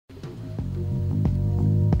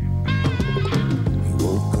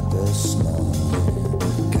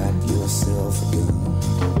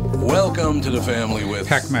Welcome to the family with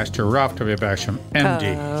Hackmaster Ralph W. Basham,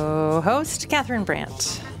 MD. Co-host Catherine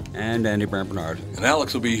Brandt. And Andy Brandt Bernard. And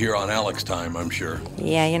Alex will be here on Alex time, I'm sure.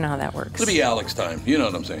 Yeah, you know how that works. It'll be Alex time. You know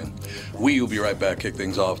what I'm saying. We will be right back. Kick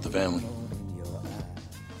things off with the family.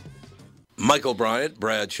 Michael Bryant,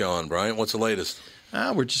 Bradshaw and Bryant, what's the latest?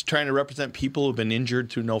 We're just trying to represent people who've been injured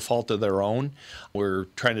through no fault of their own. We're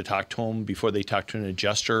trying to talk to them before they talk to an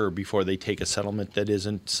adjuster or before they take a settlement that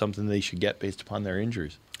isn't something they should get based upon their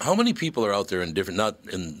injuries. How many people are out there not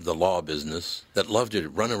in the law business, that love to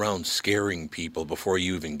run around scaring people before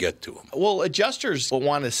you even get to them? Well, adjusters will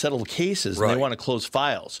want to settle cases and they want to close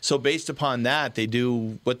files. So based upon that, they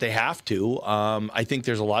do what they have to. I think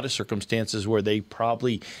there's a lot of circumstances where they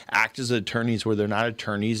probably act as attorneys where they're not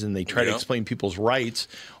attorneys and they try to explain people's rights,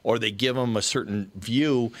 or they give them a certain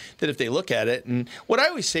view that if they look at it. And what I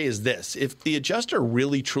always say is this: if the adjuster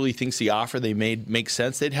really truly thinks the offer they made makes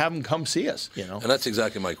sense, they'd have them come see us. And that's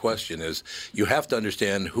exactly my question is, you have to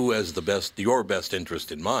understand who has your best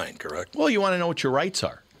interest in mind, correct? Well, you want to know what your rights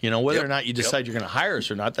are. Whether or not you decide you're going to hire us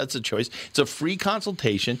or not, that's a choice. It's a free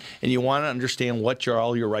consultation, and you want to understand what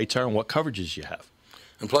all your rights are and what coverages you have.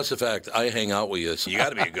 And plus the fact I hang out with you, so you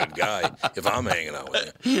got to be a good guy if I'm hanging out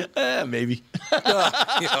with you. Maybe.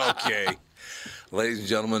 Okay. Ladies and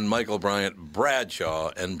gentlemen, Michael Bryant,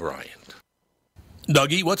 Bradshaw and Bryant.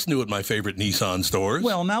 Dougie, what's new at my favorite Nissan stores?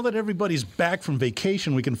 Well, now that everybody's back from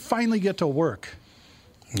vacation, we can finally get to work.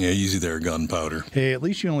 Yeah, easy there, gunpowder. Hey, at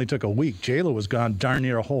least you only took a week. J-Lo was gone darn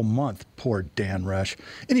near a whole month. Poor Dan Rush.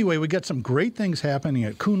 Anyway, we got some great things happening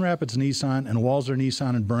at Coon Rapids Nissan and Walser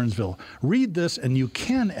Nissan in Burnsville. Read this, and you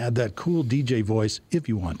can add that cool DJ voice if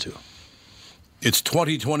you want to. It's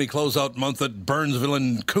 2020 closeout month at Burnsville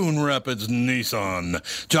and Coon Rapids Nissan.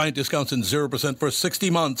 Giant discounts and 0% for 60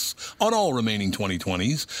 months on all remaining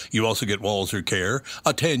 2020s. You also get Walser Care,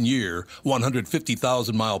 a 10-year,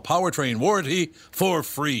 150,000-mile powertrain warranty for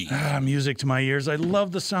free. Music to my ears. I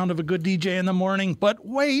love the sound of a good DJ in the morning. But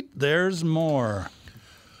wait, there's more.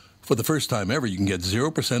 For the first time ever, you can get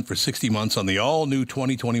 0% for 60 months on the all-new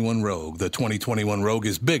 2021 Rogue. The 2021 Rogue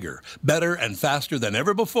is bigger, better, and faster than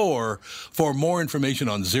ever before. For more information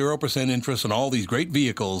on 0% interest on all these great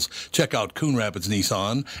vehicles, check out Coon Rapids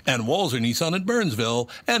Nissan and Walser Nissan at Burnsville,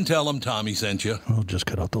 and tell them Tommy sent you. I'll just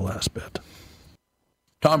cut out the last bit.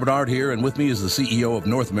 Tom Bernard here, and with me is the CEO of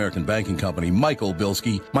North American Banking Company, Michael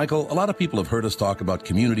Bilski. Michael, a lot of people have heard us talk about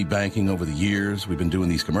community banking over the years. We've been doing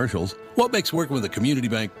these commercials. What makes working with a community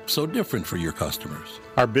bank so different for your customers?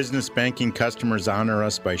 Our business banking customers honor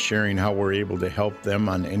us by sharing how we're able to help them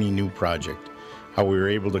on any new project, how we were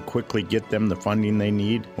able to quickly get them the funding they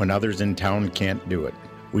need when others in town can't do it.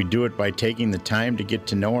 We do it by taking the time to get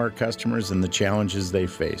to know our customers and the challenges they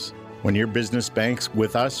face. When your business banks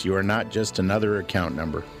with us, you are not just another account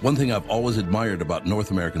number. One thing I've always admired about North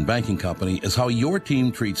American Banking Company is how your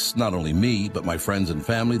team treats not only me, but my friends and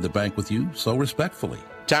family that bank with you so respectfully.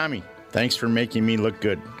 Tommy, thanks for making me look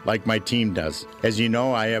good, like my team does. As you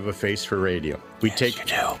know, I have a face for radio. You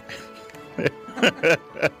do.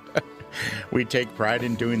 We take pride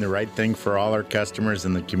in doing the right thing for all our customers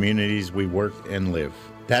and the communities we work and live.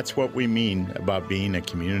 That's what we mean about being a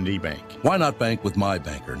community bank. Why not bank with my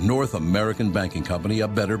banker, North American Banking Company, a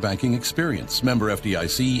better banking experience. Member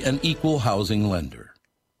FDIC, an equal housing lender.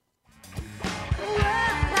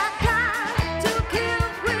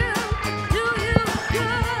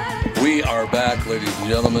 We are back, ladies and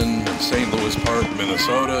gentlemen, in St. Louis Park,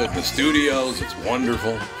 Minnesota, in the studios. It's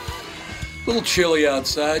wonderful. A little chilly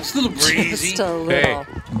outside, just a little breezy. Just a little.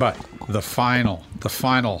 Hey, but the final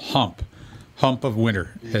hump of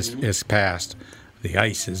winter has passed. The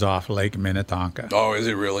ice is off Lake Minnetonka. Oh, is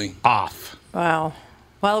it really? Off. Wow.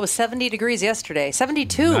 Well, it was 70 degrees yesterday.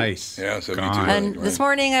 72. Nice. Yeah, 72. Gone. And this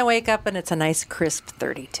morning I wake up and it's a nice crisp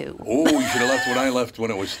 32. Oh, you should have left when I left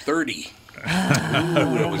when it was 30. Ooh,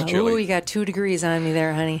 that was chilly. Ooh, you got 2 degrees on me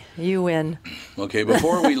there, honey. You win. Okay,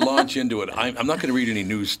 before we launch into it, I'm not going to read any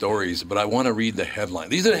news stories, but I want to read the headline.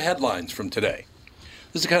 These are the headlines from today.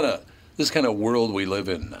 This is kind of world we live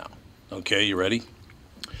in now. Okay, you ready?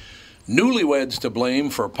 Newlyweds to blame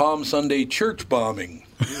for Palm Sunday church bombing.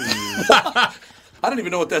 I don't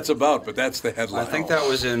even know what that's about, but that's the headline. I think that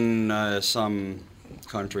was in some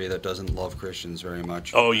country that doesn't love Christians very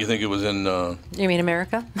much. Oh, you think it was in... You mean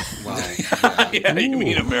America? Wow. Yeah, you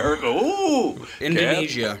mean America. Ooh!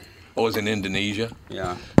 Indonesia. Oh, it was in Indonesia?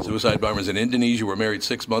 Yeah. Suicide bombers in Indonesia were married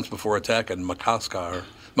 6 months before attack in Makassar,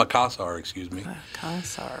 Makassar, excuse me.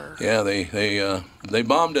 Makassar. Yeah, they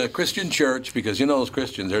bombed a Christian church because those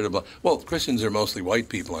Christians are Christians are mostly white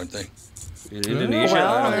people, aren't they? In Indonesia,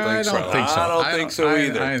 Well, I don't think so. think so. I don't think so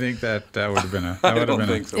either. I think that would have been a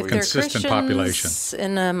If consistent they're population.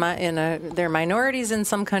 Christians they're minorities in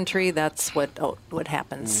some country, that's what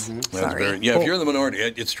happens. That's Sorry. if you're in the minority,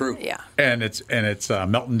 it's true. Yeah. And it's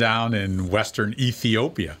melting down in western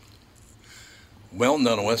Ethiopia. Well,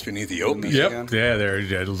 none of Western Ethiopia. Yep. Yeah,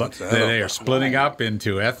 they are splitting up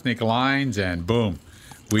into ethnic lines, and boom,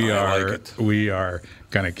 we are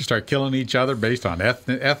going to start killing each other based on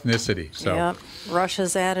ethnicity. So, Yep.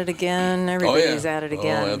 Russia's at it again. Everybody's at it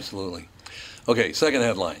again. Oh, absolutely. Okay, second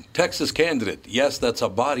headline. Texas candidate. Yes, that's a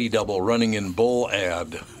body double running in bull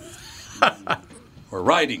ad. Or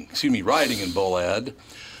riding in bull ad.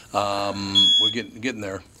 We're getting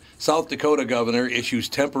there. South Dakota governor issues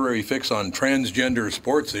temporary fix on transgender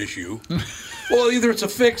sports issue. Well, either it's a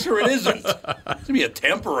fix or it isn't. It's going to be a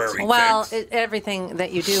temporary fix. Everything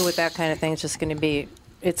that you do with that kind of thing is just going to be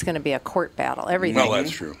a court battle. Everything. Well,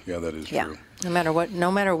 that's true. Yeah, that is true.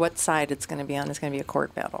 No matter what side it's going to be on, it's going to be a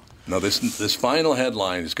court battle. Now, this final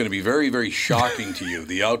headline is going to be very, very shocking to you.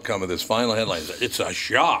 The outcome of this final headline it's a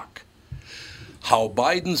shock. How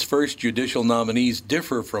Biden's first judicial nominees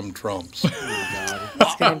differ from Trump's.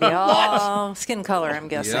 It's going to be all skin color, I'm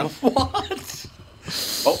guessing. What?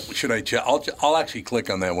 Oh, should I check? I'll actually click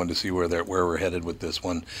on that one to see where we're headed with this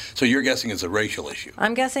one. So you're guessing it's a racial issue?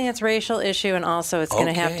 I'm guessing it's a racial issue, and also it's going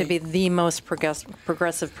to have to be the most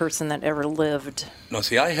progressive person that ever lived. Now,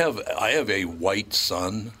 see, I have a white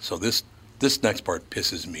son, so this next part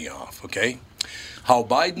pisses me off. Okay, how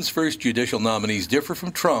Biden's first judicial nominees differ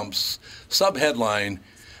from Trump's. Subheadline: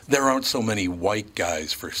 there aren't so many white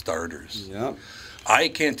guys for starters. Yep. I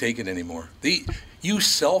can't take it anymore. You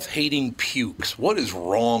self-hating pukes. What is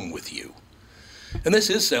wrong with you? And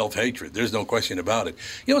this is self-hatred. There's no question about it.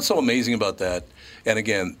 You know what's so amazing about that? And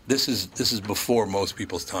again, this is before most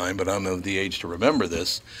people's time, but I'm of the age to remember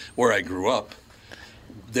this, where I grew up.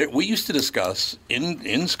 We used to discuss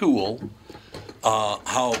in school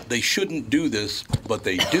how they shouldn't do this, but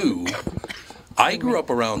they do. I grew up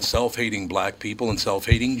around self-hating black people and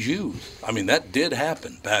self-hating Jews. I mean, that did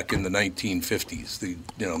happen back in the 1950s, the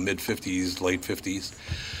mid-50s, late 50s.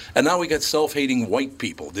 And now we got self-hating white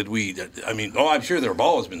people. Did we? I mean, I'm sure there have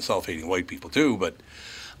always been self-hating white people too, but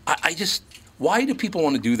I just, why do people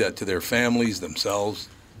want to do that to their families, themselves?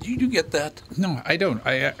 Do you get that? No, I don't.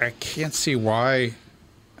 I can't see why.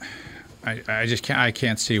 I just can't. I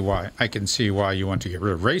can't see why. I can see why you want to get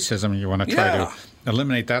rid of racism and you want to try to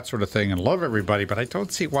eliminate that sort of thing and love everybody, but I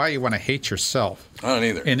don't see why you want to hate yourself. I don't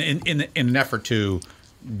either. In an effort to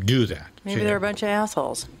do that. Maybe they're a bunch of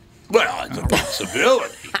assholes. Well, it's a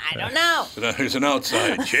possibility. I don't know. There's an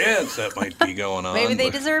outside chance that might be going on. Maybe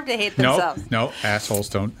they deserve to hate themselves. No, assholes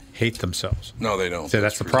don't hate themselves. No, they don't. So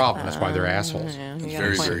that's the problem. That's why they're assholes. Yeah, It's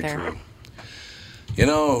very, very true. You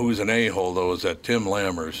know who's an a-hole, though, is that Tim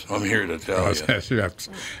Lammers. I'm here to tell you.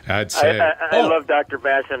 I'd say. I love Dr.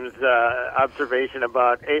 Basham's observation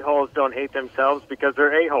about a-holes don't hate themselves because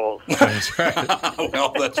they're a-holes. That's right.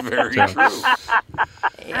 Well, that's very true.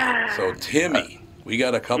 So, Timmy, we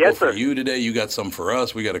got a couple for you today. You got some for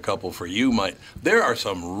us. We got a couple for you. There are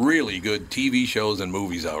some really good TV shows and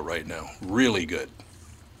movies out right now. Really good.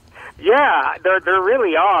 Yeah, there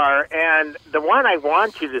really are. And the one I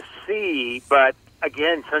want you to see, but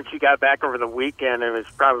again, since you got back over the weekend, it was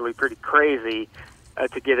probably pretty crazy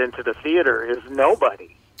to get into the theater, is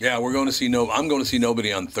Nobody. Yeah, I'm going to see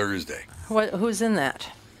Nobody on Thursday. Who's in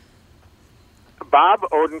that? Bob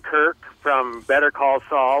Odenkirk from Better Call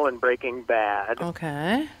Saul and Breaking Bad.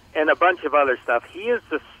 Okay. And a bunch of other stuff. He is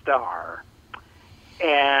the star.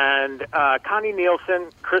 And Connie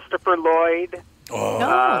Nielsen, Christopher Lloyd,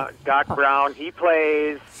 Doc Brown. He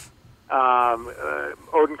plays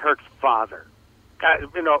Odenkirk's father.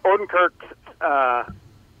 Odenkirk's,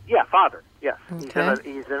 father, yes. Okay.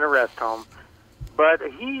 He's in a rest home. But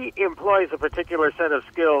he employs a particular set of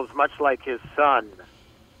skills, much like his son,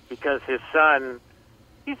 because his son,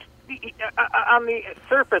 on the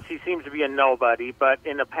surface, he seems to be a nobody, but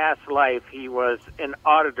in a past life, he was an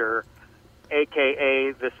auditor,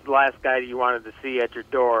 a.k.a. this last guy you wanted to see at your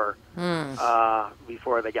door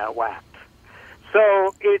before they got whacked.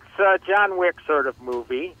 So it's a John Wick sort of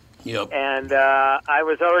movie. Yep. And I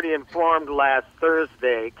was already informed last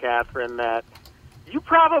Thursday, Catherine, that you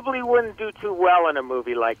probably wouldn't do too well in a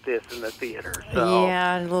movie like this in the theater. So.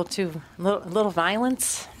 Yeah, a little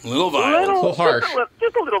violence. A little violence. A little harsh.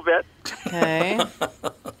 Just a little bit. Okay.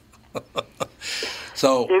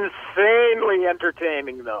 So insanely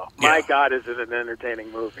entertaining, though. My God, is it an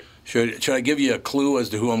entertaining movie? Should I give you a clue as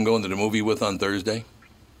to who I'm going to the movie with on Thursday?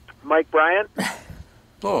 Mike Bryant?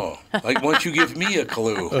 Oh, why don't you give me a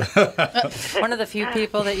clue? One of the few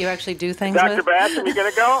people that you actually do things Dr. with. Basham, you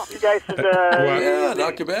going to go? You guys should yeah,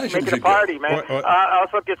 Dr. Basham make it a should party, go. man.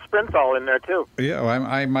 Also get Sprinthal in there, too. Yeah, well,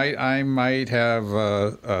 I might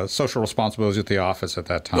have social responsibilities at the office at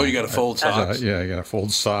that time. Oh, you got to fold socks? Yeah, you got to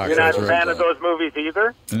fold socks. You're not a That's fan right. of those movies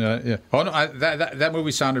either? Yeah. Oh no, that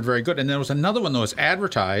movie sounded very good. And there was another one that was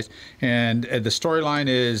advertised, and the storyline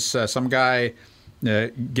is some guy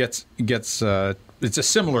gets. It's a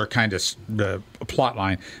similar kind of plot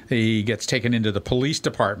line. He gets taken into the police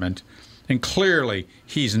department, and clearly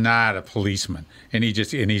he's not a policeman, and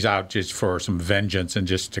he's out just for some vengeance and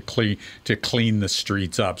just to clean the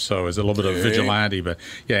streets up. So it's a little bit of vigilante, but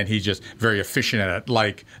yeah, and he's just very efficient at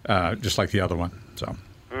it, just like the other one. So.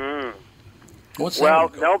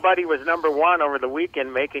 Well, nobody was number one over the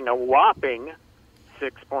weekend, making a whopping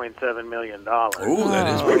 $6.7 million. Oh, that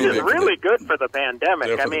is which pretty is big really good for the pandemic.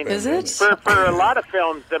 Yeah, for I the mean, pandemic. Is it? For a lot of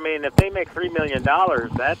films, I mean, if they make $3 million,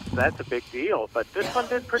 that's a big deal. But this one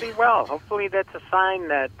did pretty well. Hopefully, that's a sign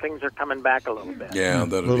that things are coming back a little bit. Yeah,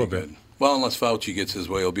 that'll little be good. Well, unless Fauci gets his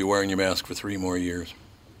way, he'll be wearing your mask for 3 more years.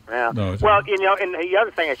 Yeah. No, Well, and the other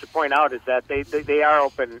thing I should point out is that they are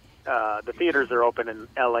open. The theaters are open in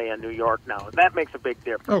L.A. and New York now. That makes a big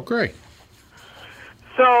difference. Oh, great.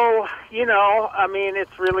 So, I mean,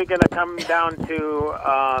 it's really going to come down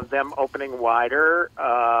to them opening wider,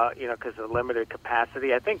 because of limited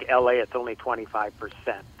capacity. I think L.A. it's only 25%.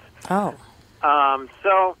 Oh.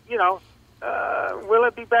 So, will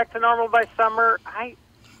it be back to normal by summer?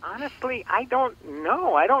 Honestly, I don't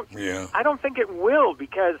know. I don't think it will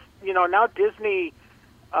because, now Disney,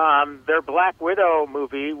 their Black Widow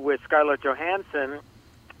movie with Scarlett Johansson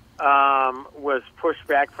was pushed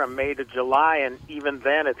back from May to July, and even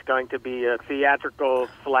then it's going to be a theatrical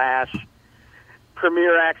 /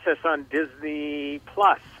 premiere access on Disney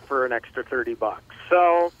Plus for an extra $30.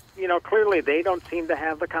 So, clearly they don't seem to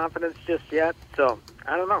have the confidence just yet. So,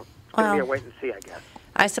 I don't know. It's going to be a wait and see, I guess.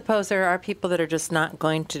 I suppose there are people that are just not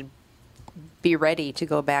going to be ready to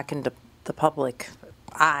go back into the public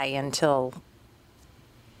eye until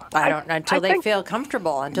they feel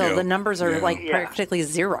comfortable, until the numbers are practically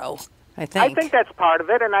zero. I think that's part of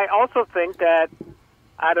it, and I also think that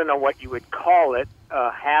I don't know what you would call it,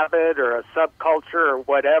 a habit or a subculture or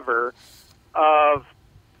whatever of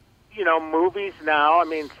movies now. I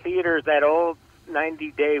mean, theaters, that old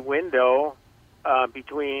 90-day window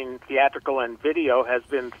between theatrical and video has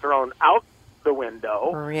been thrown out the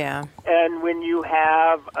window. Yeah. And when you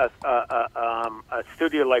have a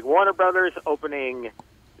studio like Warner Brothers opening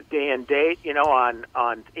day and date, on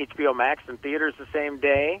HBO Max and theaters the same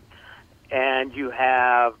day, and you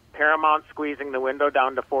have Paramount squeezing the window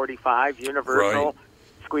down to 45, Universal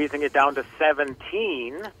squeezing it down to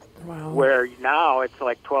 17, where now it's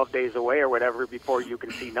like 12 days away or whatever before you can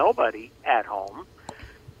see nobody at home.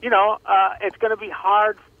 It's going to be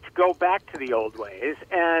hard to go back to the old ways,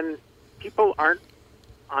 and people aren't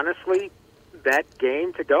honestly that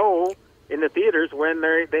game to go in the theaters when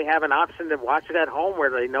they have an option to watch it at home where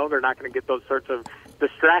they know they're not going to get those sorts of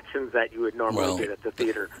distractions that you would normally get at the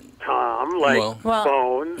theater. Tom,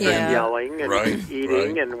 phones and yelling and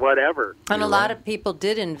eating and whatever. And a lot of people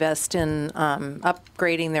did invest in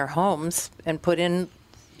upgrading their homes and put in,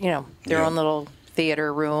 their own little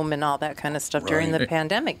theater room and all that kind of stuff during the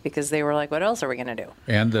pandemic because they were like, what else are we going to do?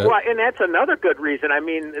 And that's another good reason. I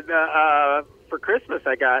mean, for Christmas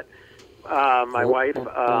I got my wife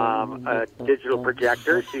a digital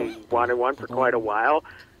projector. She wanted one for quite a while.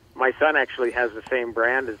 My son actually has the same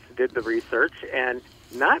brand, did the research, and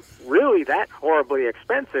not really that horribly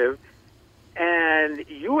expensive. And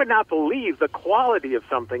you would not believe the quality of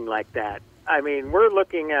something like that. I mean, we're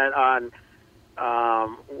looking at on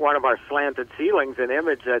one of our slanted ceilings an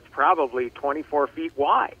image that's probably 24 feet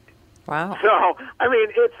wide. Wow. So, I mean,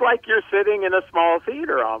 it's like you're sitting in a small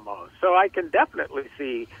theater almost. So I can definitely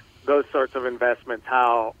see those sorts of investments,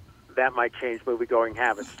 how that might change movie-going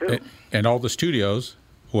habits, too. And all the studios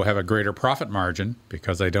will have a greater profit margin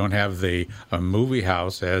because they don't have a movie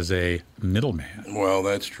house as a middleman. Well,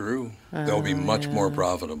 that's true. They'll be much more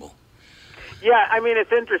profitable. Yeah, I mean,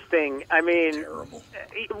 it's interesting. I mean, terrible.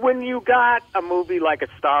 When you got a movie like a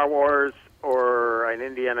Star Wars or an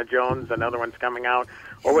Indiana Jones, another one's coming out,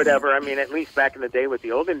 or whatever, I mean, at least back in the day with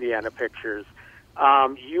the old Indiana pictures,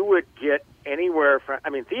 you would get anywhere from,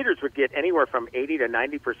 theaters would get anywhere from 80 to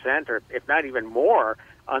 90%, or if not even more,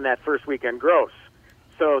 on that first weekend gross.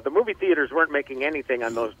 So the movie theaters weren't making anything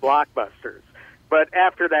on those blockbusters. But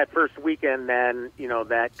after that first weekend, then,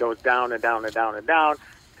 that goes down and down and down and down.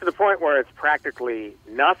 to the point where it's practically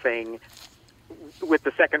nothing with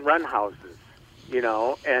the second run houses,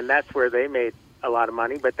 and that's where they made a lot of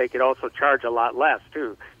money, but they could also charge a lot less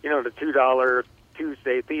too. The $2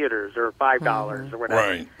 Tuesday theaters or $5 or whatever.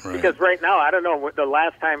 Right. Because right now, I don't know the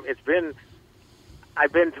last time it's been.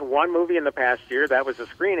 I've been to one movie in the past year. That was a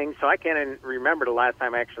screening, so I can't even remember the last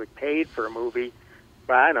time I actually paid for a movie.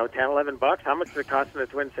 But I don't know, $10, $11. How much does it cost in the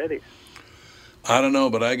Twin Cities? I don't know,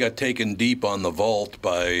 but I got taken deep on The Vault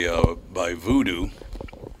by Voodoo.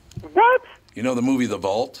 What? You know the movie The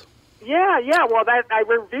Vault? Yeah. Well, I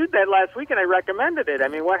reviewed that last week and I recommended it. I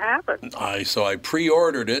mean, what happened? So I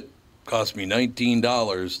pre-ordered it. Cost me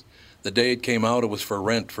 $19. The day it came out, it was for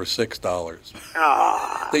rent for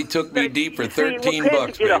 $6. They took me deep for $13.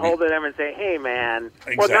 You get a hold of them and say, "Hey, man."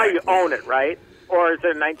 Exactly. Well, now you own it, right? Or is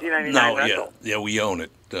it a $19.99 rental? Yeah, we own it.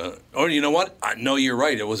 Or you know what? No, you're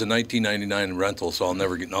right. It was a $19.99 rental, so I'll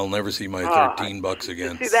never see my $13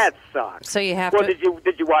 again. See, that sucks. So you have to.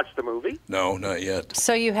 Did you watch the movie? No, not yet.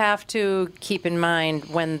 So you have to keep in mind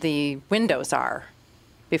when the windows are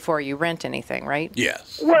before you rent anything, right?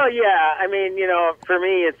 Yes. Well, yeah. I mean, for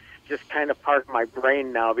me, it's just kind of part of my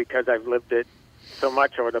brain now because I've lived it so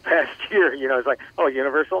much over the past year. It's like,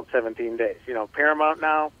 Universal, 17 days. Paramount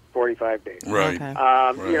now, 45 days. Right. Okay.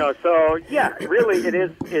 Right. So yeah, really, it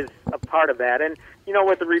is a part of that. And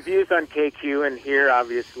with the reviews on KQ and here,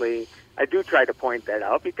 obviously, I do try to point that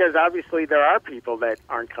out because obviously there are people that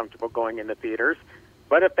aren't comfortable going into theaters.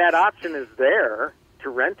 But if that option is there to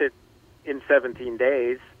rent it in 17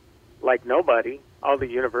 days, like nobody, all the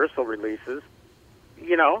Universal releases,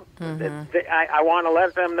 I want to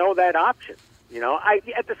let them know that option.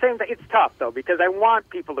 At the same time, it's tough though because I want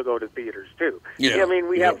people to go to theaters too. Yeah. I mean,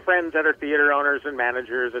 we have friends that are theater owners and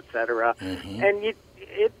managers, etc., and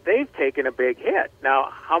they've taken a big hit. Now,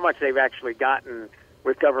 how much they've actually gotten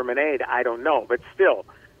with government aid, I don't know, but still.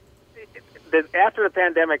 After the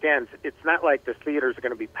pandemic ends, it's not like the theaters are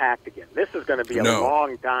going to be packed again. This is going to be a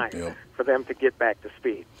long time for them to get back to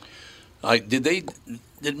speed.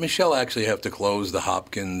 Did Michelle actually have to close the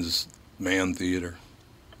Hopkins Mann Theater?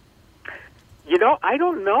 I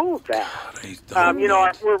don't know that.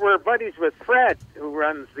 We're buddies with Fred, who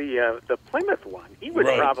runs the Plymouth one. He would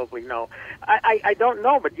probably know. I don't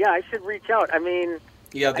know, but yeah, I should reach out. I mean,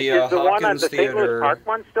 yeah, the is the Hopkins one on the St. Louis Park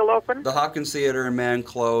one still open? The Hopkins Theater in Mann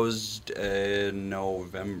closed in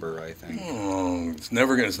November, I think. It's not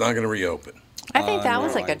going to reopen. I think that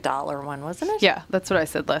was like a $1 one, wasn't it? Yeah, that's what I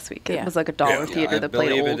said last week. It was like a $1 theater that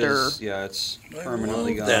played older. It's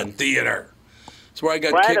permanently gone. That theater. That's where I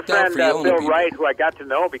got I had kicked a friend, out for yelling Bill at people. Wright, who I got to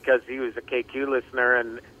know because he was a KQ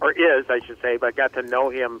listener, or is, I should say, but I got to know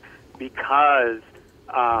him because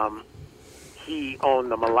he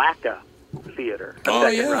owned the Malacca Theater,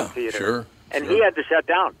 second-run theater. Sure. And he had to shut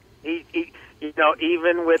down. He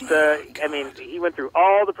even with he went through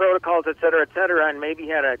all the protocols, et cetera, and maybe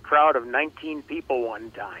had a crowd of 19 people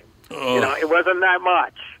one time. It wasn't that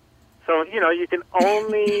much. So, you can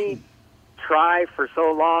only try for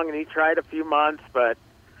so long, and he tried a few months, but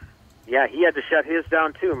yeah, he had to shut his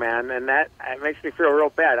down too, man, and that makes me feel real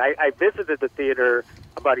bad. I visited the theater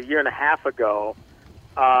about a year and a half ago,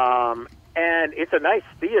 and it's a nice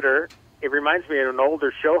theater. It reminds me of an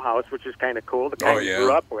older show house, which is kind of cool, the kind you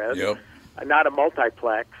grew up with, not a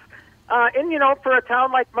multiplex. And, for a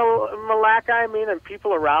town like Malacca, and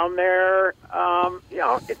people around there,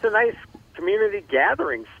 it's a nice community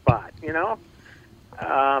gathering spot,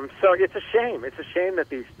 So it's a shame. It's a shame that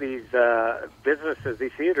these businesses,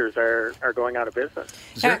 these theaters are going out of business.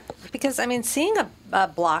 Because, seeing a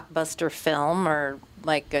blockbuster film or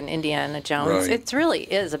like an Indiana Jones, it really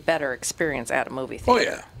is a better experience at a movie theater.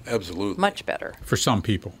 Oh, yeah, absolutely. Much better. For some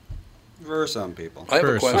people. For some people. I have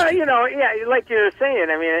a question. Well, like you were saying,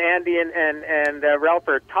 Andy and Ralph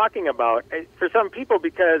are talking about, for some people,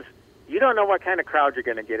 because you don't know what kind of crowd you're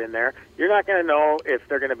going to get in there. You're not going to know if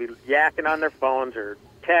they're going to be yakking on their phones or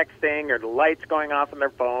texting or the lights going off on their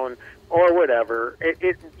phone or whatever.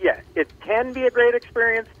 It can be a great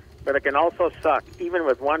experience, but it can also suck, even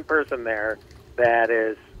with one person there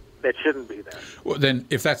that shouldn't be there. Well, then,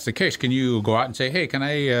 if that's the case, can you go out and say, hey, can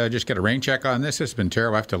I just get a rain check on this? It's been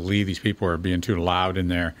terrible. I have to leave. These people are being too loud in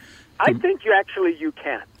there. I think you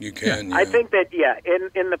can. You can, yeah. I think that,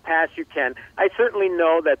 in the past you can. I certainly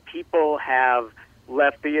know that people have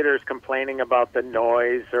left theaters complaining about the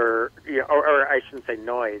noise or I shouldn't say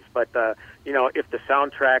noise, but, if the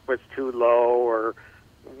soundtrack was too low or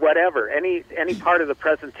whatever, any part of the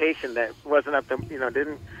presentation that wasn't up to,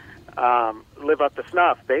 didn't live up to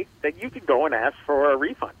snuff, that you could go and ask for a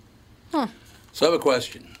refund. So I have a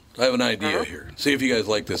question. I have an idea here. See if you guys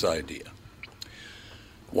like this idea.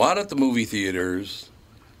 Why don't the movie theaters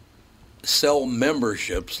sell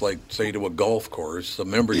memberships, like say to a golf course, a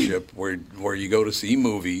membership where you go to see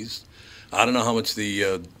movies. I don't know how much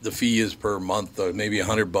the fee is per month, maybe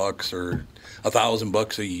 $100 or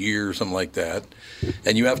 $1,000 a year or something like that.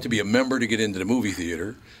 And you have to be a member to get into the movie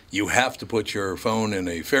theater. You have to put your phone in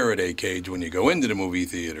a Faraday cage when you go into the movie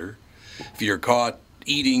theater. If you're caught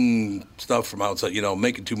eating stuff from outside,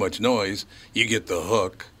 making too much noise, you get the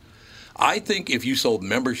hook. I think if you sold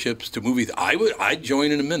memberships to movies, I'd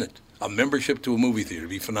join in a minute. A membership to a movie theater would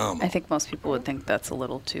be phenomenal. I think most people would think that's a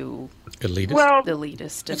little too elitist. Well,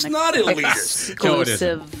 elitist. It's not elitist.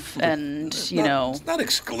 Exclusive, and it's not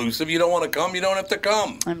exclusive. You don't want to come, you don't have to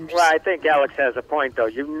come. Well, I think Alex has a point, though.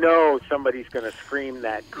 Somebody's going to scream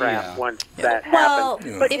that crap once that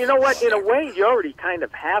happens. But you know what? In a way, you already kind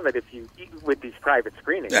of have it with these private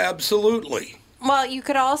screenings. Absolutely. Well, you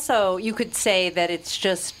could say that it's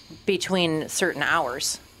just between certain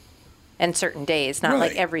hours and certain days, not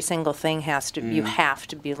like every single thing has to. You have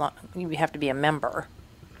to be a member.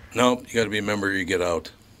 No, you got to be a member. Or you get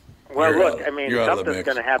out. Well, something's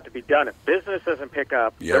going to have to be done. If business doesn't pick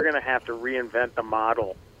up, they're going to have to reinvent the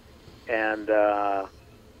model, and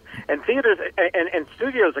theaters and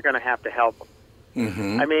studios are going to have to help them.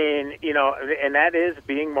 Mm-hmm. I mean, and that is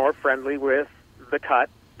being more friendly with the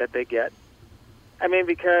cut that they get. I mean,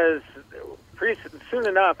 because soon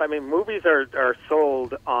enough, movies are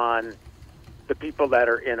sold on the people that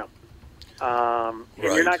are in them. And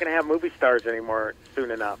you're not going to have movie stars anymore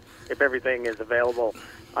soon enough if everything is available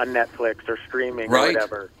on Netflix or streaming or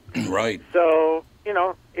whatever. Right. So,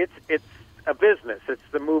 it's a business. It's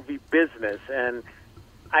the movie business. And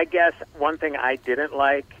I guess one thing I didn't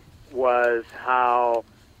like was how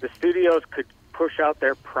the studios could push out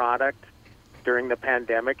their product during the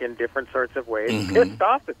pandemic in different sorts of ways, pissed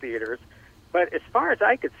off the theaters. But as far as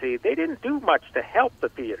I could see, they didn't do much to help the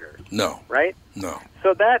theaters. No. Right? No.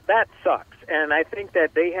 So that sucks. And I think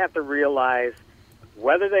that they have to realize,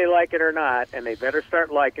 whether they like it or not, and they better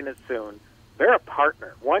start liking it soon, they're a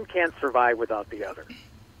partner. One can't survive without the other.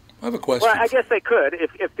 I have a question. Well, I guess they could.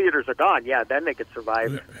 If theaters are gone, then they could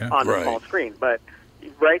survive on the small screen. But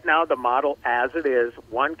right now, the model as it is,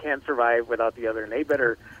 one can't survive without the other.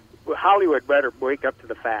 And Hollywood better wake up to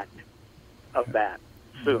the fact of that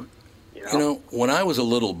soon. When I was a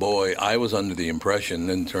little boy, I was under the impression,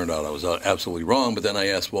 and it turned out I was absolutely wrong, but then I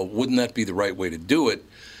asked, well, wouldn't that be the right way to do it?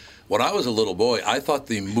 When I was a little boy, I thought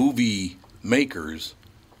the movie makers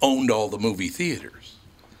owned all the movie theaters.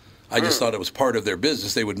 I just thought it was part of their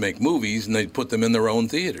business. They would make movies, and they'd put them in their own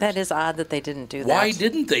theaters. That is odd that they didn't do that. Why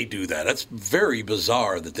didn't they do that? That's very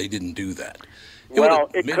bizarre that they didn't do that.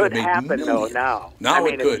 It could happen, though, now.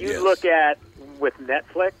 It could, if you look at, with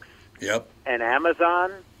Netflix and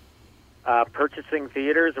Amazon purchasing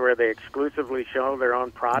theaters where they exclusively show their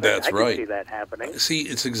own product, I can see that happening. See,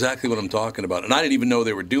 it's exactly what I'm talking about. And I didn't even know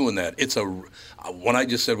they were doing that. When I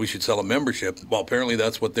just said we should sell a membership, well, apparently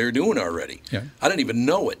that's what they're doing already. Yeah. I didn't even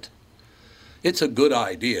know it. It's a good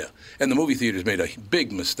idea. And the movie theaters made a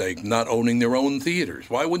big mistake not owning their own theaters.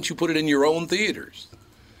 Why wouldn't you put it in your own theaters?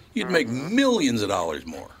 You'd make millions of dollars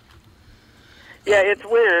more. Yeah, it's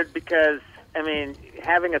weird because,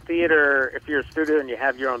 having a theater, if you're a studio and you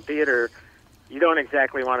have your own theater, you don't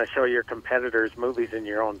exactly want to show your competitors' movies in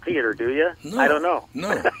your own theater, do you? No, I don't know.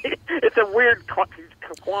 No. It's a weird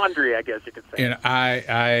quandary, I guess you could say. And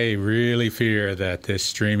I really fear that this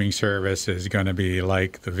streaming service is going to be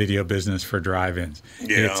like the video business for drive-ins.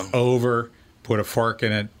 Yeah. It's over. Put a fork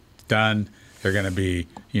in it. Done. They're going to be,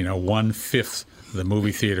 1/5 the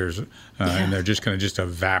movie theaters, and they're just going to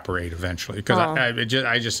evaporate eventually. Because it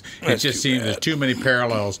just seems there's too many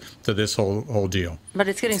parallels to this whole deal. But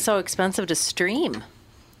it's getting so expensive to stream.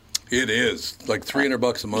 It is like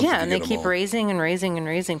 $300 a month. Yeah, and they keep raising and raising and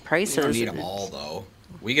raising prices. You don't need them all, though.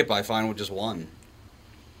 We get by fine with just one.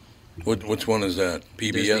 Which one is that?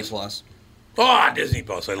 PBS? Disney Plus. Oh, Disney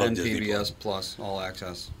Plus. I love and Disney PBS Plus, All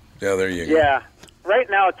Access. Yeah, there you go. Yeah. Right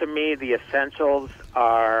now, to me, the essentials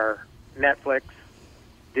are Netflix,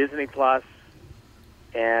 Disney Plus,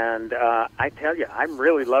 and I tell you, I'm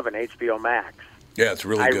really loving HBO Max. Yeah, it's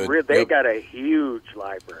really good. They got a huge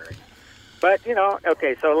library. But,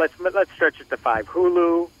 okay, so let's stretch it to 5.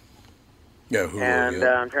 Hulu. Yeah, Hulu. And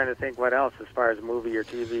I'm trying to think what else as far as movie or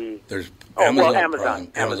TV. There's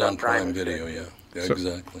Amazon Prime Video, yeah.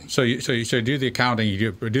 Exactly. So you do the accounting,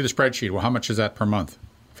 you do the spreadsheet. Well, how much is that per month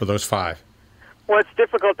for those 5? Well, it's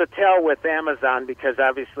difficult to tell with Amazon because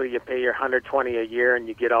obviously you pay your $120 a year and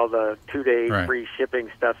you get all the 2-day free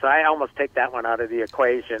shipping stuff. So I almost take that one out of the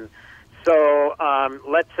equation. So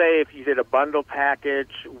let's say if you did a bundle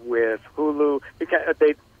package with Hulu, because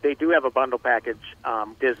they do have a bundle package,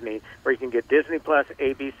 Disney, where you can get Disney Plus,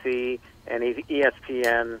 ABC, and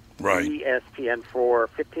ESPN. Right. ESPN for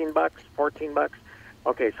 $15, $14.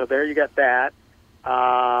 Okay, so there you got that.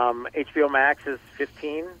 HBO Max is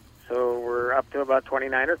 $15, so we're up to about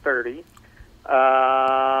 $29 or $30.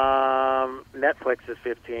 Netflix is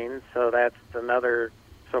 $15, so that's another,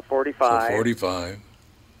 so $45. So $45.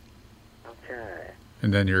 Okay.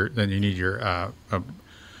 And then you need your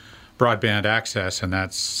broadband access, and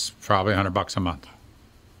that's probably $100 a month.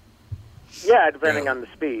 Yeah, depending on the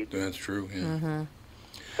speed. That's true. Yeah. Mm-hmm.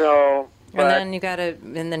 So,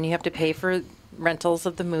 and then you have to pay for rentals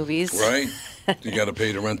of the movies. Right. You got to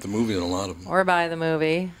pay to rent the movie in a lot of them. Or buy the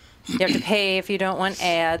movie. You have to pay if you don't want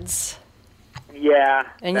ads. Yeah.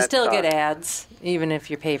 And you still get ads, even if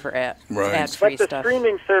you pay for ad-free But the stuff.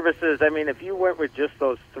 streaming services, I mean, if you went with just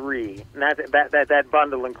those three, and that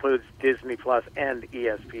bundle includes Disney Plus and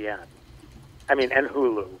ESPN. I mean, and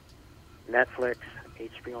Hulu, Netflix,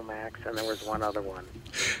 HBO Max, and there was one other one.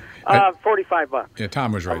 $45. Yeah,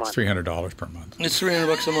 Tom was right. It's $300 per month. It's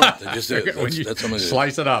 $300 a month. It just is. That's how much it is.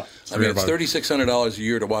 Slice it up. I mean, it's $3,600 a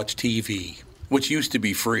year to watch TV, which used to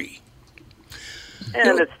be free.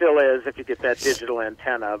 And it still is if you get that digital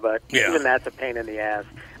antenna, but even that's a pain in the ass.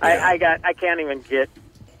 Yeah. I can't even get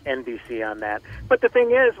NBC on that. But the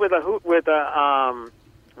thing is, with a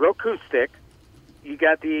Roku stick, you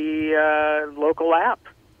got the local app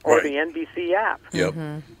or the NBC app. Yep.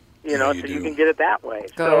 Mm-hmm. You know, so you can get it that way.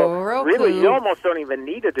 Go Roku. Really, you almost don't even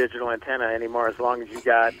need a digital antenna anymore as long as you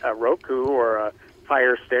got a Roku or a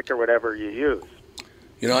Fire Stick or whatever you use.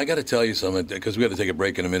 You know, I got to tell you something, because we got to take a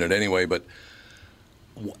break in a minute anyway, but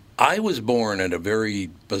I was born at a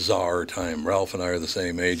very bizarre time. Ralph and I are the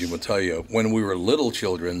same age, and we'll tell you, when we were little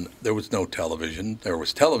children, there was no television. There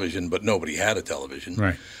was television, but nobody had a television.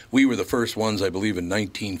 Right. We were the first ones, I believe, in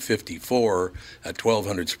 1954 at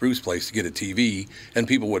 1200 Spruce Place to get a TV, and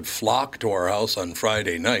people would flock to our house on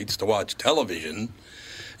Friday nights to watch television.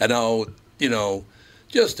 And now, you know,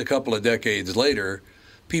 just a couple of decades later,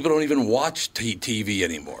 people don't even watch TV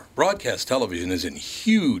anymore. Broadcast television is in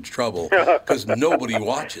huge trouble because nobody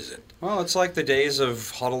watches it. Well, it's like the days of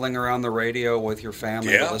huddling around the radio with your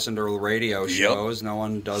family to listen to radio shows. No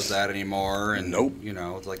one does that anymore. And, you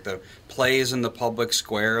know, it's like the plays in the public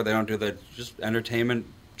square. They don't do that. Just entertainment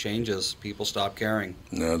changes. People stop caring.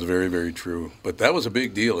 No, it's very, very true. But that was a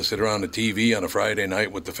big deal to sit around the TV on a Friday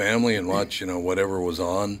night with the family and watch, you know, whatever was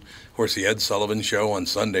on. Of course, the Ed Sullivan Show on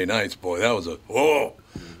Sunday nights. Boy, that was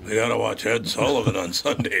they got to watch Ed Sullivan on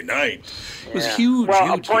Sunday night. It was huge.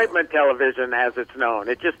 Well, huge appointment television, as it's known,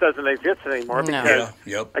 it just doesn't exist anymore because,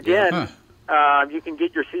 again, you can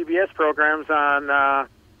get your CBS programs on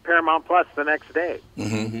Paramount Plus the next day.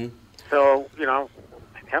 Mm-hmm. So, you know,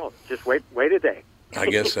 hell, just wait a day. I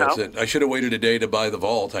guess that's it. I should have waited a day to buy The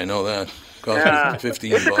Vault. I know that. Cost me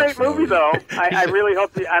 $15. It's a great movie, though. I really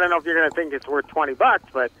hope. I don't know if you're going to think it's worth $20,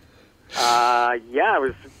 but it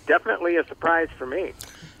was definitely a surprise for me.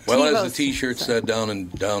 Well, as the T-shirt said down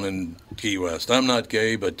in Key West, I'm not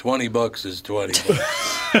gay, but $20 is $20.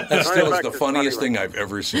 That still is the funniest thing I've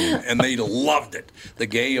ever seen, and they loved it. The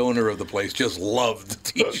gay owner of the place just loved the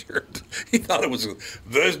T-shirt. He thought it was,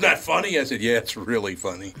 isn't that funny? I said, yeah, it's really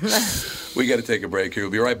funny. We got to take a break here.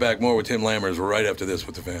 We'll be right back. More with Tim Lammers right after this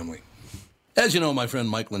with the family. As you know, my friend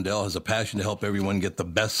Mike Lindell has a passion to help everyone get the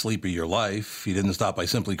best sleep of your life. He didn't stop by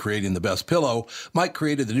simply creating the best pillow. Mike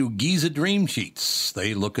created the new Giza Dream Sheets.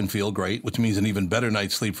 They look and feel great, which means an even better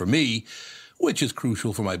night's sleep for me, which is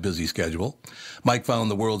crucial for my busy schedule. Mike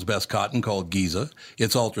found the world's best cotton called Giza.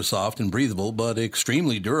 It's ultra soft and breathable, but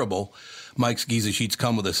extremely durable. Mike's Giza Sheets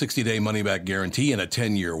come with a 60-day money-back guarantee and a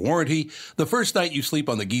 10-year warranty. The first night you sleep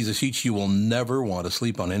on the Giza Sheets, you will never want to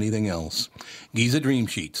sleep on anything else. Giza Dream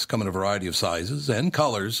Sheets come in a variety of sizes and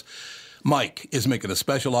colors. Mike is making a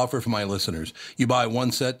special offer for my listeners. You buy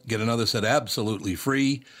one set, get another set absolutely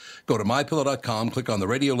free. Go to MyPillow.com, click on the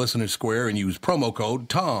Radio Listener Square, and use promo code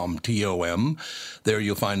TOM, T-O-M. There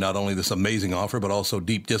you'll find not only this amazing offer, but also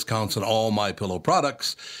deep discounts on all MyPillow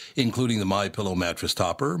products, including the MyPillow mattress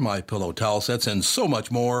topper, MyPillow towel sets, and so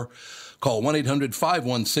much more. Call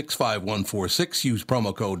 1-800-516-5146, use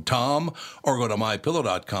promo code TOM, or go to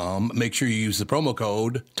MyPillow.com. Make sure you use the promo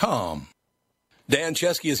code TOM. Dan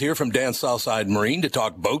Chesky is here from Dan Southside Marine to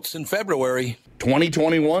talk boats in February.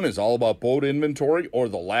 2021 is all about boat inventory or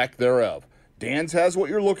the lack thereof. Dan's has what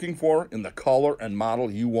you're looking for in the color and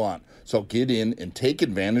model you want. So get in and take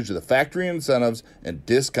advantage of the factory incentives and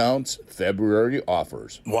discounts February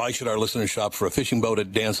offers. Why should our listeners shop for a fishing boat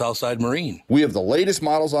at Dan Southside Marine? We have the latest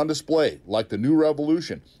models on display, like the new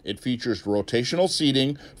Revolution. It features rotational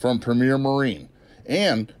seating from Premier Marine.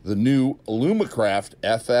 and the new Alumacraft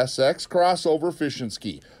FSX crossover fishing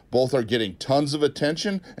ski. Both are getting tons of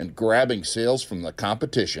attention and grabbing sales from the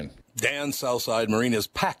competition. Dan Southside Marine is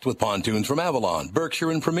packed with pontoons from Avalon, Berkshire,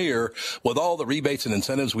 and Premier with all the rebates and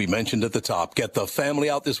incentives we mentioned at the top. Get the family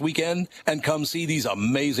out this weekend and come see these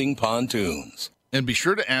amazing pontoons. And be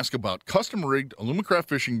sure to ask about custom-rigged Alumacraft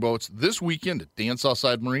fishing boats this weekend at Dan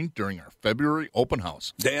Southside Marine during our February open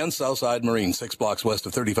house. Dan Southside Marine, 6 blocks west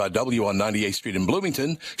of 35W on 98th Street in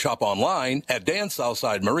Bloomington. Shop online at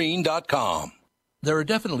dansouthsidemarine.com. There are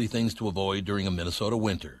definitely things to avoid during a Minnesota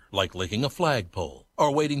winter, like licking a flagpole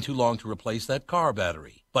or waiting too long to replace that car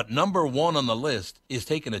battery. But number one on the list is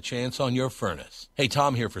taking a chance on your furnace. Hey,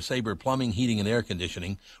 Tom here for Sabre Plumbing, Heating, and Air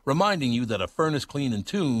Conditioning, reminding you that a furnace clean and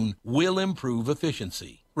tune will improve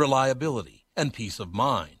efficiency, reliability, and peace of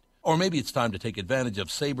mind. Or maybe it's time to take advantage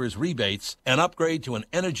of Sabre's rebates and upgrade to an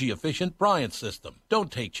energy-efficient Bryant system.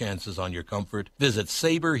 Don't take chances on your comfort. Visit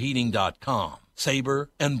SaberHeating.com.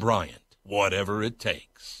 Sabre and Bryant. Whatever it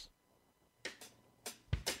takes.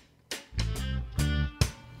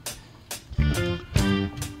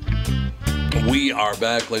 We are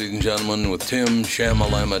back, ladies and gentlemen, with Tim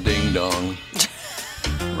Shamalama Ding Dong.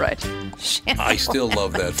 Right. I still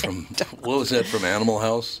love that from, what was that from Animal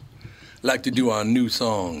House? Like to do our new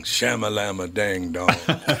song, Shamalama Ding Dong.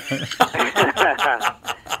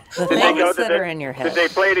 The things that are in your head. Did they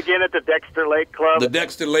play it again at the Dexter Lake Club? The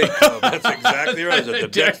Dexter Lake Club. That's exactly right. It's at the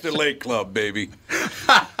Dexter Lake Club, baby.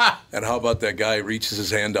 And how about that guy reaches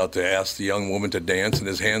his hand out to ask the young woman to dance, and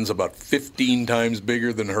his hand's about 15 times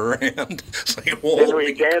bigger than her hand. It's like, Can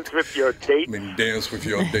we dance with your dates? I mean, dance with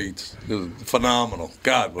your dates. It was phenomenal.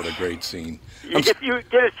 God, what a great scene. If you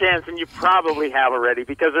get a chance, and you probably have already,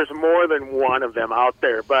 because there's more than one of them out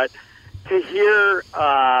there, but to hear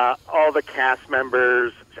all the cast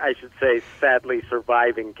members, I should say sadly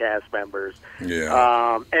surviving cast members,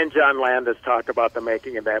 and John Landis talk about the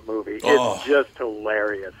making of that movie, it's just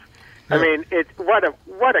hilarious. I mean, what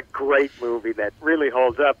a great movie that really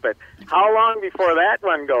holds up, but how long before that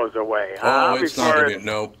one goes away? It's not going to be,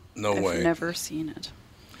 no way. I've never seen it.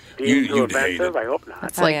 You'd hate it. I hope not.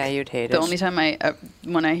 It's like, yeah, you'd hate it. The only time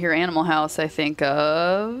when I hear Animal House, I think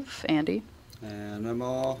of Andy.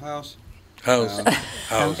 Animal House. House.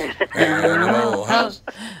 Animal House.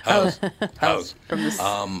 From this.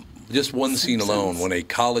 Just one scene alone when a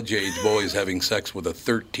college-age boy is having sex with a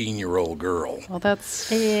 13-year-old girl. Well, that's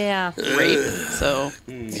rape. So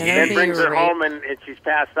and then brings her home and she's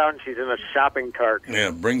passed out and she's in a shopping cart.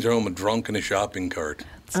 Yeah, brings her home a drunk in a shopping cart.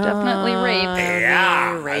 It's definitely rape.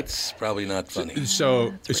 That's probably not funny.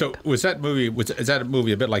 So was that movie? Is that a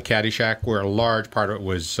movie a bit like Caddyshack, where a large part of it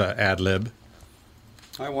was ad lib?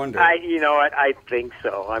 I wonder. You know what? I think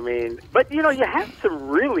so. I mean, but you had some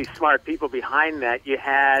really smart people behind that. You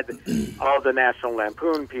had all the National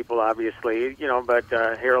Lampoon people, obviously. But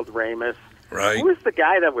Harold Ramis. Right. Who was the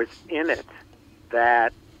guy that was in it?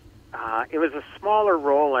 That it was a smaller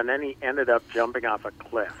role, and then he ended up jumping off a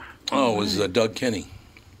cliff. Oh, it was Doug Kenny.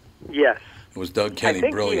 Yes. It was Doug Kenny. I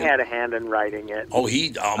think Brilliant. he had a hand in writing it. Oh,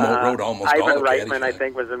 he wrote almost all Ivan of Reitman, Caddyshack. I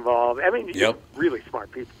think, was involved. I mean, really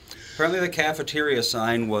smart people. Apparently, the cafeteria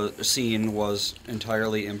scene was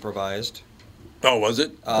entirely improvised. Oh, was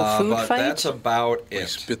it? The food but fight? That's about They it.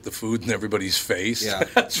 spit the food in everybody's face. Yeah.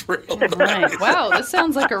 That's real. Right. Wow, this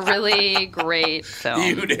sounds like a really great film.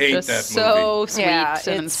 You'd hate Just that so sweet Yeah, and it's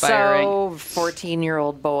inspiring. so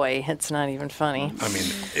 14-year-old boy. It's not even funny. I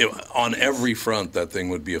mean, on every front, that thing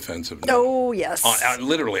would be offensive now. Oh, yes.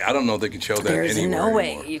 Literally, I don't know if they could show that There's anywhere no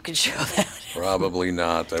way anymore. you could show that. Probably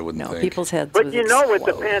not, I wouldn't No, think. people's heads But would with the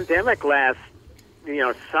explode. pandemic last,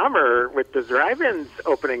 summer with the drive-ins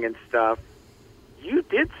opening and stuff, you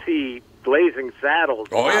did see Blazing Saddles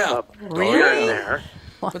pop up here and there.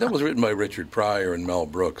 But that was written by Richard Pryor and Mel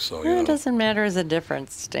Brooks, so It doesn't matter. It's a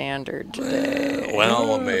different standard today.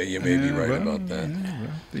 You may be right about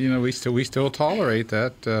that. We still tolerate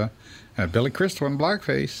that. Billy Crystal in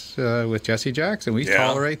blackface with Jesse Jackson. We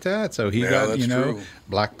tolerate that. So he got true.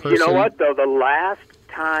 black person. You know what though? The last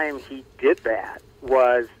time he did that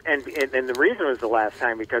was, and the reason it was the last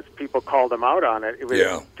time because people called him out on it. It was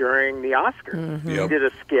during the Oscars. Mm-hmm. He did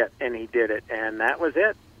a skit and he did it, and that was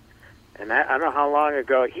it. And that, I don't know how long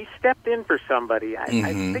ago he stepped in for somebody. I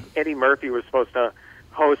think Eddie Murphy was supposed to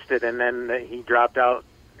host it, and then he dropped out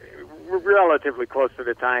relatively close to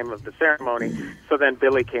the time of the ceremony. So then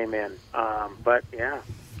Billy came in. But yeah,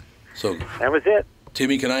 so that was it.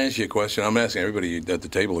 Timmy, can I ask you a question? I'm asking everybody at the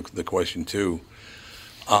table the question too.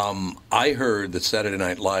 I heard that Saturday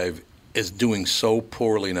Night Live is doing so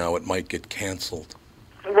poorly now it might get canceled.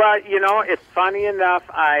 Well, it's funny enough.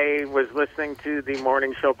 I was listening to the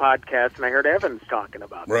morning show podcast, and I heard Evans talking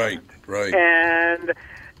about right. And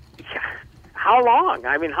how long?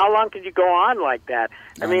 I mean, how long could you go on like that?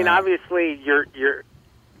 I mean, obviously, you're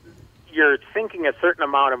sinking a certain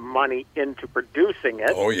amount of money into producing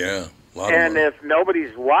it. Oh, yeah. And if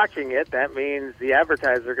nobody's watching it, that means the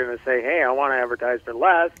advertisers are going to say, hey, I want to advertise for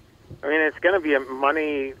less. I mean, it's going to be a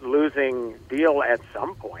money-losing deal at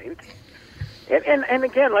some point. And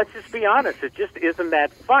again, let's just be honest. It just isn't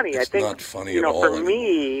that funny. It's I think, not funny at all. For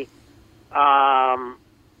me, the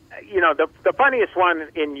funniest one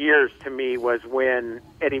in years to me was when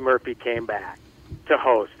Eddie Murphy came back to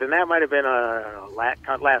host, and that might have been a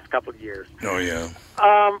last couple of years. Oh, yeah.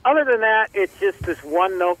 Other than that, it's just this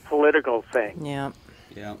one-note political thing. Yeah.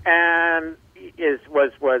 And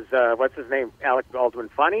was what's his name, Alec Baldwin,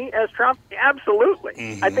 funny as Trump? Absolutely.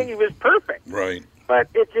 Mm-hmm. I think he was perfect. Right. But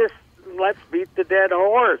it just, let's beat the dead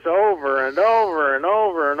horse over and over and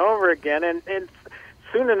over and over again, and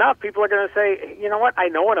soon enough, people are going to say, you know what, I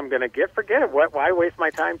know what I'm going to get. Forget it. Why waste my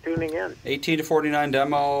time tuning in? 18 to 49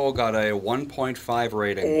 demo got a 1.5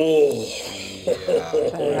 rating. Oh. Yeah.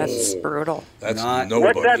 That's brutal. That's not.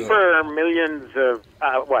 What's that for millions of,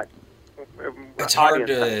 what? It's hard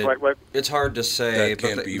to It's hard to say,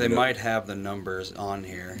 but they might have the numbers on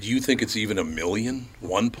here. Do you think it's even a million?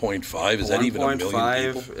 1.5? Is that even a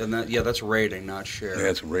million people? And that's rating, not share. Yeah,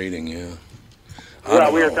 it's rating, yeah.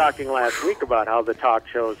 Well, we were talking last week about how the talk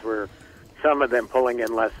shows were, some of them pulling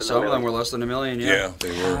in less than Some of them were less than a million, yeah.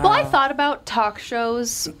 They were. Well, I thought about talk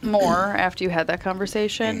shows more after you had that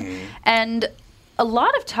conversation. Mm-hmm. And a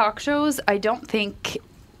lot of talk shows, I don't think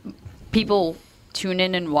people tune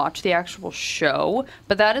in and watch the actual show,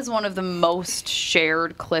 but that is one of the most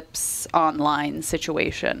shared clips online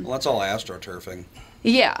situation. Well, that's all astroturfing.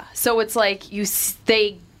 Yeah, so it's like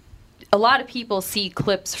a lot of people see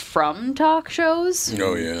clips from talk shows.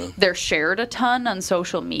 Oh, yeah. They're shared a ton on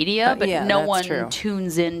social media, but no one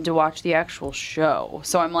tunes in to watch the actual show.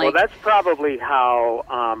 So I'm like... Well, that's probably how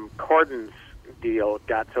Corden's deal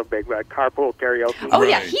got so big, like Carpool Karaoke. Oh,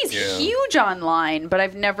 yeah, he's huge online, but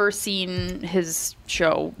I've never seen his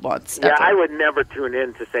show once. Yeah, ever. I would never tune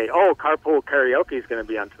in to say, oh, Carpool Karaoke is going to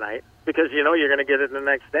be on tonight, because you're going to get it the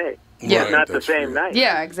next day. Yeah. Not the same night.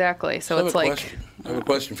 Yeah, exactly. So it's like... I have a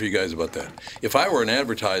question for you guys about that. If I were an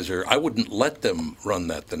advertiser, I wouldn't let them run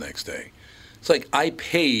that the next day. It's like, I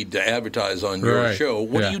paid to advertise on your show.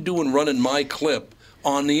 What are you doing running my clip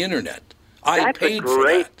on the internet? I paid for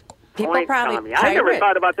that. People probably I never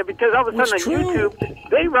thought about that, because all of a sudden on YouTube,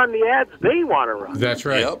 they run the ads they want to run. That's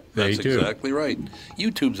right. Yep, that's exactly right.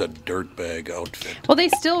 YouTube's a dirtbag outfit. Well, they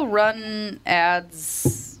still run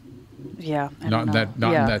ads. Yeah. Not in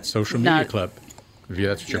that social media clip. If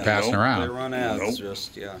that's what you're passing around. They run ads,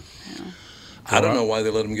 I don't know why they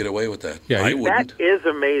let them get away with that. Yeah, I wouldn't. That is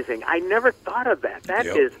amazing. I never thought of that. That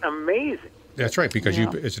is amazing. That's right, because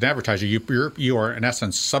as an advertiser, you are in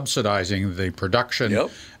essence subsidizing the production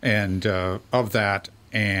and of that,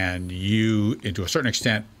 and you, to a certain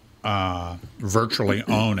extent, virtually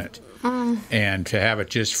own it. And to have it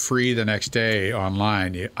just free the next day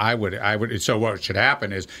online, I would. So what should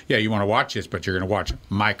happen is, you want to watch this, but you're going to watch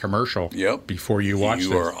my commercial before you watch this.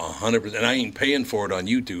 You are 100%, and I ain't paying for it on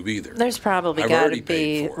YouTube either. There's probably got to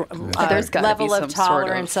be a level of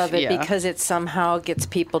tolerance of it because it somehow gets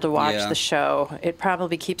people to watch the show. It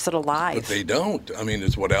probably keeps it alive. But they don't. I mean,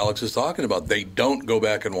 it's what Alex is talking about. They don't go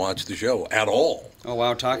back and watch the show at all. Oh,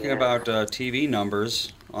 wow. Talking about TV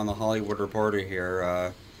numbers on the Hollywood Reporter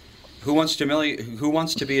here. Who wants to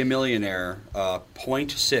be a millionaire?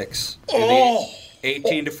 0.6.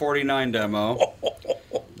 18 to 49 demo.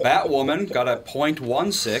 Batwoman got a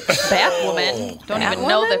 0.16. Batwoman? Don't even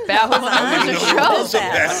know that Batwoman was a show.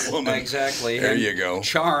 Batwoman. Exactly. There you go.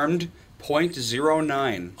 Charmed,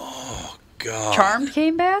 0.09. Oh, God. Charmed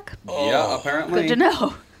came back? Yeah, apparently. Good to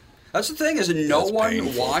know. That's the thing, is no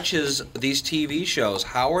one watches these TV shows.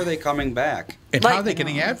 How are they coming back? And how are they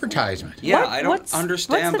getting advertisement? Yeah, I don't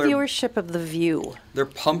understand. What's the viewership of The View? They're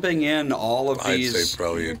pumping in all of these. I'd say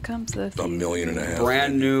probably a million and a half.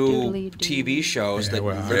 Brand new TV shows that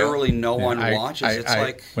literally no one watches. It's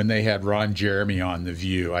like when they had Ron Jeremy on The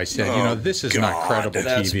View, I said, this is not credible TV.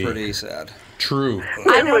 That's pretty sad. True.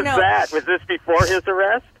 When was that? Was this before his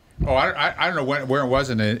arrest? Oh, I don't know where it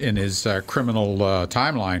was in his criminal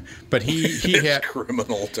timeline, but he had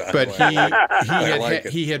criminal timeline. But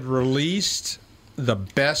he had released the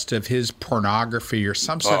best of his pornography or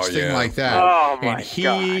some such thing like that. Oh, my and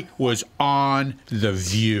he was on The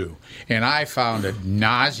View. And I found it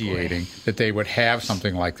nauseating that they would have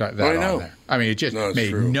something like that on there. I mean, it just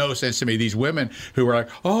made no sense to me. These women who were like,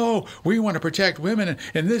 oh, we want to protect women,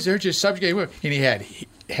 and this, they're just subjugating women. And he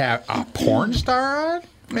had a porn star on?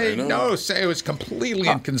 Made no sense. It was completely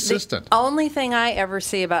inconsistent. The only thing I ever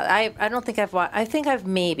see about I don't think I've watched. I think I've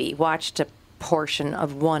maybe watched a portion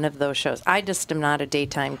of one of those shows. I just am not a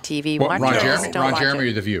daytime TV watcher. Ron Jeremy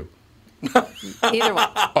or The View? Either one.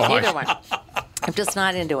 Either one. I'm just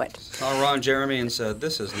not into it. Saw Ron Jeremy and said,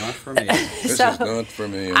 "This is not for me." This is not for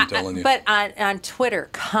me. I'm telling you. But on Twitter,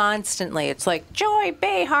 constantly, it's like Joy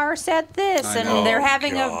Behar said this, and they're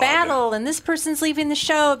having a battle, and this person's leaving the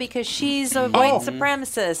show because she's a white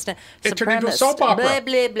supremacist. It turned into a soap opera. Blah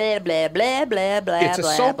blah blah blah blah blah blah. It's a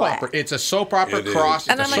soap opera. It's a soap opera cross.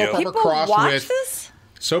 And I'm like, people watch this?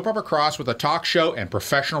 Soap opera cross with a talk show and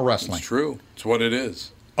professional wrestling. It's true. It's what it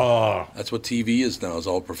is. That's what TV is now. Is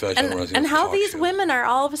all professional wrestling. And how these women are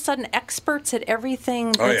all of a sudden experts at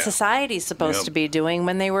everything that society's supposed to be doing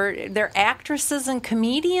when they're actresses and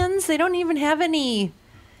comedians. They don't even have any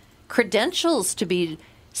credentials to be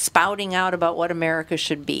spouting out about what America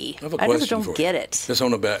should be. I just don't get it. Just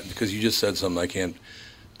on a bat, because you just said something I can't.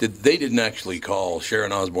 They didn't actually call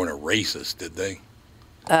Sharon Osbourne a racist, did they?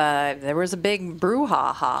 There was a big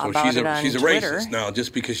brouhaha about it on she's a Twitter. racist now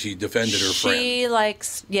just because she defended her friend. She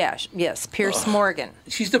likes, Piers Morgan.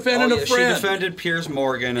 She's defending a friend. She defended Piers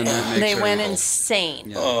Morgan, and that makes They went insane.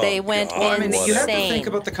 They went insane. I mean, you have to think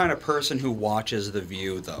about the kind of person who watches The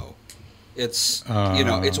View, though. It's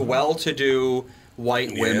it's well-to-do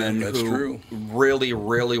white women who really,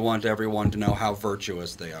 really want everyone to know how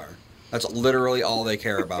virtuous they are. That's literally all they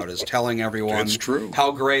care about is telling everyone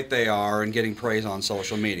how great they are and getting praise on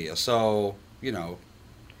social media. So,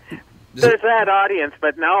 there's that audience,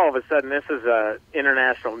 but now all of a sudden this is a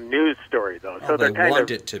international news story, though. So they kind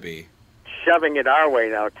want of it to be shoving it our way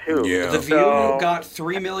now too. Yeah. The View got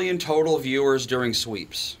 3 million total viewers during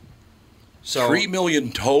sweeps. So 3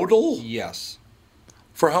 million total? Yes.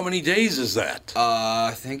 For how many days is that?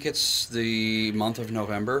 I think it's the month of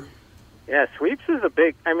November. Yeah, sweeps is a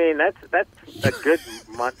big. I mean, that's a good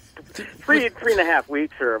month. 3.5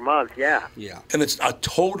 weeks or a month. Yeah. Yeah. And it's a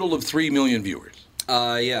total of 3 million viewers.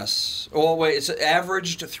 Yes. Well, wait. It's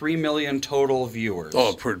averaged 3 million total viewers.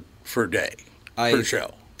 Oh, per day, per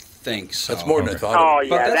show. Think so. That's more than I thought. Oh, yeah,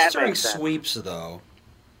 but that's that during makes sense. sweeps, though,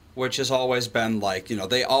 which has always been like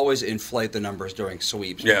they always inflate the numbers during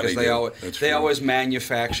sweeps because they always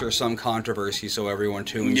manufacture some controversy so everyone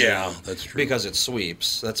tunes in. Yeah, that's true. Because it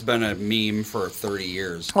sweeps. That's been a meme for 30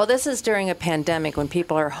 years. Well, this is during a pandemic when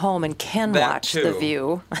people are home and can watch The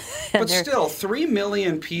View. But still, 3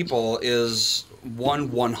 million people is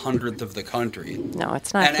 1/100th of the country. No,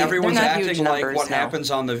 it's not. And everyone's acting like what now.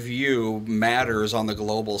 happens on The View matters on the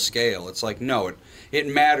global scale. It's like, no, it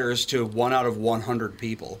matters to 1 out of 100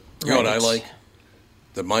 people. You know what I like?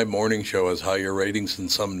 That my morning show has higher ratings than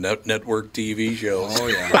some network TV shows. Oh,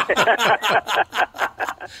 yeah.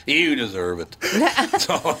 You deserve it. That's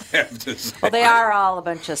all I have to say. Well, they are all a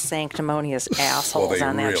bunch of sanctimonious assholes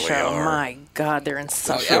on that really show. are. My God, they're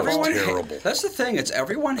insufferable. Terrible. That's the thing. It's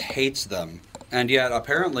everyone hates them. And yet,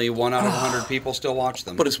 apparently, 1 out of 100 people still watch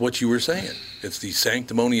them. But it's what you were saying. It's these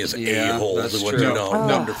sanctimonious a-holes. That's What, true.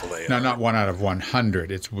 wonderful a-holes. No, not 1 out of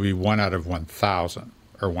 100. It will be 1 out of 1,000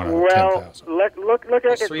 or 1 out of Well, 10,000. look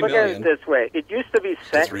at it this way. It used to be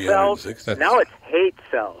sex cells. Now it's hate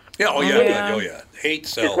cells. Yeah, oh yeah. Hate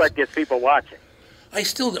cells. It's what gets people watching.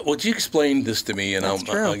 Would you explain this to me? And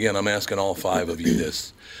I'm asking all 5 of you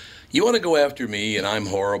this. You want to go after me, and I'm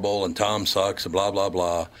horrible, and Tom sucks, and blah, blah,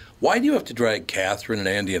 blah. Why do you have to drag Catherine and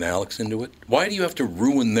Andy and Alex into it? Why do you have to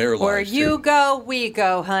ruin their lives? Where you go, we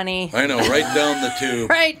go, honey. I know, right down the tube.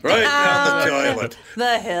 right down the toilet.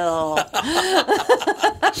 The hill.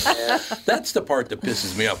 That's the part that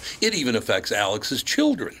pisses me off. It even affects Alex's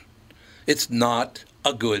children. It's not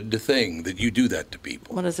a good thing that you do that to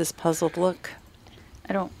people. What is this puzzled look?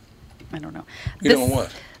 I don't know. You know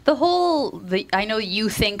what? I know you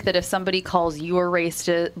think that if somebody calls you a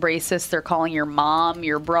racist, they're calling your mom,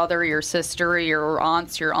 your brother, your sister, your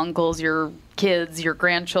aunts, your uncles, your kids, your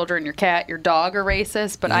grandchildren, your cat, your dog a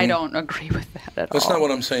racist, but I don't agree with that at all. That's not what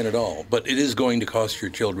I'm saying at all. But it is going to cost your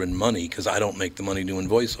children money because I don't make the money doing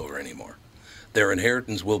voiceover anymore. Their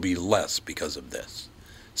inheritance will be less because of this.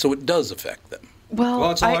 So it does affect them.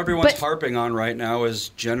 Well, it's all everyone's harping on right now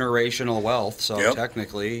is generational wealth. So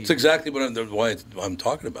technically, it's exactly why I'm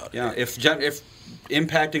talking about. Yeah, if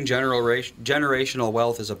impacting generational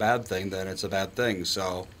wealth is a bad thing, then it's a bad thing.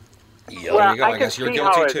 So Yeah, well, there you go. I I can guess you're see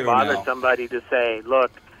how guilty it too bothers now. somebody to say,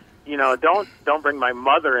 look, don't bring my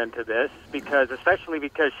mother into this, especially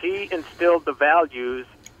because she instilled the values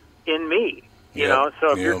in me. You know,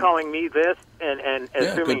 so if you're calling me this and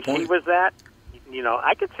assuming she was that,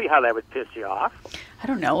 I could see how that would piss you off. I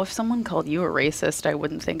don't know. If someone called you a racist, I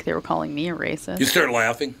wouldn't think they were calling me a racist. You start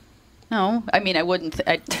laughing? No, I mean, I wouldn't.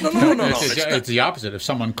 No. It's the opposite. If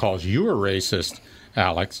someone calls you a racist,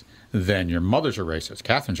 Alex, then your mother's a racist.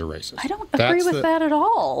 Catherine's a racist. I don't agree with that at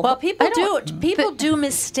all. Well, people do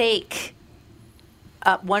mistake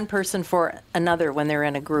one person for another when they're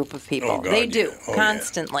in a group of people. Oh, God, they do yeah.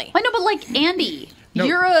 constantly. I know, but like Andy, No.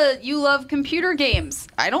 you love computer games.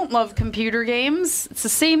 I don't love computer games. It's the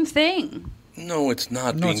same thing. No, it's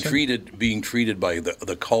not. No, being treated by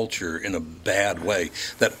the culture in a bad way.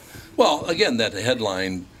 Well, again, that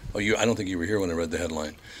headline. I don't think you were here when I read the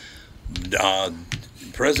headline.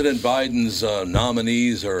 President Biden's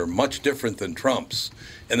nominees are much different than Trump's,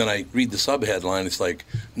 and then I read the subheadline. It's like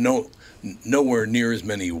nowhere near as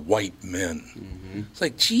many white men. Mm-hmm. It's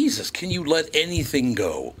like, Jesus, can you let anything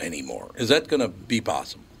go anymore? Is that going to be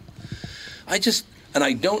possible? And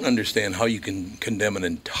I don't understand how you can condemn an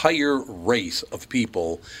entire race of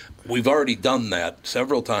people. We've already done that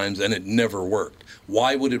several times, and it never worked.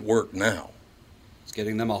 Why would it work now? It's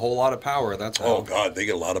getting them a whole lot of power, that's how. Oh, God, they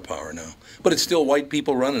get a lot of power now. But it's still white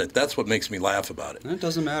people running it. That's what makes me laugh about it. It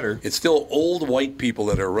doesn't matter. It's still old white people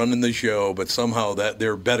that are running the show, but somehow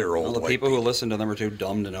they're better old white people who listen to them are too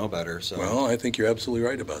dumb to know better. So. Well, I think you're absolutely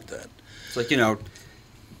right about that. It's like,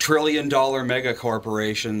 trillion-dollar mega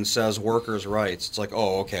corporation says workers' rights. It's like,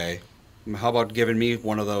 oh, okay. How about giving me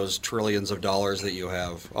one of those trillions of dollars that you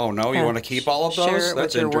have? Oh, no, you want to keep all of those? Share it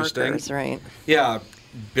That's with your interesting. Workers, right? Yeah.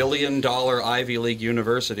 Billion-dollar Ivy League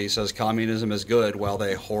university says communism is good while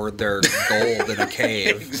they hoard their gold in a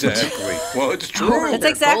cave. Exactly. Well, it's true. That's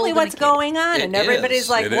exactly what's going on, and everybody's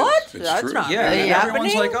like, "What? That's not really happening."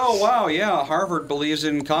 Everyone's like, "Oh, wow, yeah, Harvard believes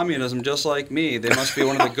in communism just like me. They must be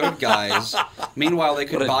one of the good guys." Meanwhile, they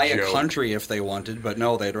could buy a country if they wanted, but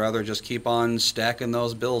no, they'd rather just keep on stacking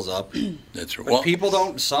those bills up. That's right. But people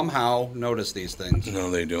don't somehow notice these things.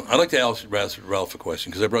 No, they don't. I'd like to ask Ralph a question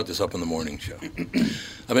because I brought this up in the morning show.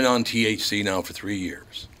 I've been on THC now for 3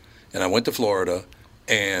 years, and I went to Florida,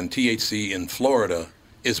 and THC in Florida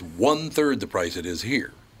is 1/3 the price it is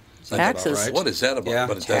here. Taxes. Right. What is that about? Yeah,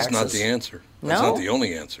 but that's not the answer. That's No. not the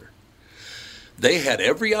only answer. They had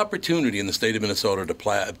every opportunity in the state of Minnesota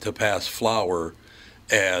to pass flower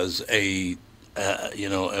as a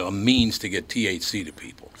means to get THC to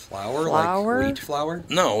people. Flower? Like wheat flour?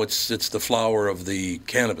 No, it's the flower of the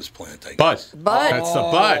cannabis plant. I Bud. guess. Bud. That's the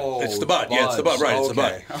bud. It's the bud. Yeah, it's the bud. Right, it's the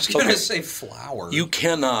bud. I was going to say flower. You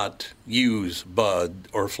cannot use bud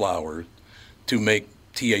or flower to make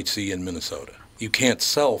THC in Minnesota. You can't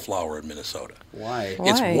sell flower in Minnesota. Why?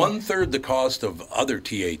 It's 1/3 the cost of other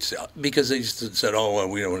THC because they just said, "Oh, well,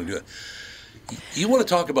 we don't want to do that." You want to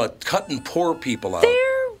talk about cutting poor people out? There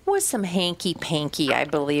was some hanky-panky, I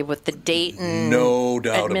believe, with the Dayton No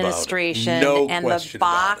doubt administration about it. No and the question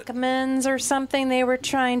about it. Bachmans or something. They were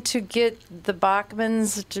trying to get the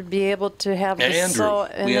Bachmans to be able to have And Andrew.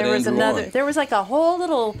 and We had there was Andrew another. on. There was like a whole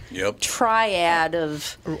little Yep. triad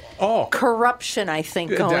of corruption, I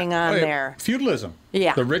think, going on there. Feudalism.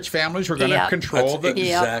 Yeah. The rich families were going to Yep. control That's the.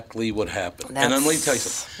 exactly what happened. And I'm going to tell you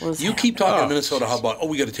something. You keep talking in Minnesota how about,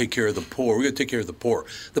 we got to take care of the poor. We got to take care of the poor.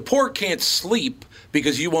 The poor can't sleep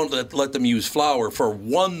because you won't let them use flour for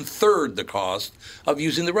 1/3 the cost of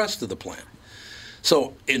using the rest of the plant.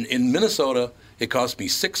 So in Minnesota, it cost me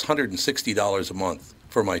 $660 a month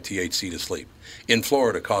for my THC to sleep. In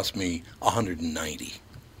Florida, it cost me $190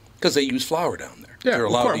 because they use flour down there. Yeah, They're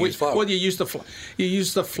of allowed course. to use flour. Well, you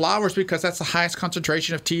use the flowers because that's the highest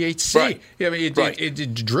concentration of THC. Right. I mean,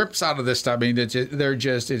 it drips out of this stuff. I mean, they're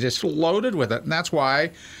just loaded with it, and that's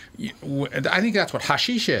why. I think that's what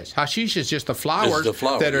hashish is. Hashish is just the flowers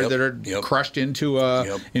that are crushed into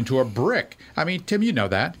a brick. I mean, Tim, you know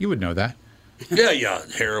that. You would know that. Yeah,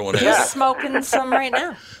 heroin. He's smoking some right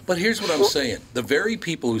now. But here's what I'm saying. The very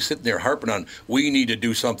people who sit there harping on, we need to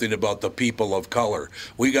do something about the people of color.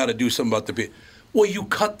 We got to do something about the people. Well, you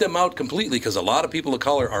cut them out completely because a lot of people of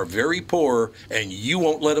color are very poor and you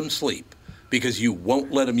won't let them sleep because you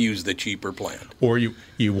won't let them use the cheaper plant. Or you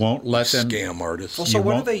won't let them. Scam artists. Well, so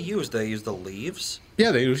what do they use? Do they use the leaves?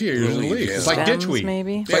 Yeah, they use the leaves. It's like ditchweed.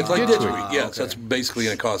 Maybe. Yeah, it's like ditchweed. Yes, that's basically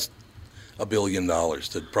going to cost $1 billion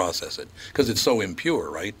to process it because it's so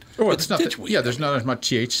impure, right? Oh, it's ditchweed. Yeah, there's not as much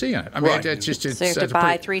THC in it. I mean, it's just so you have to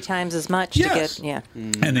buy 3 times as much to get. Yeah.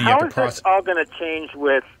 And then you How have to is process. this all going to change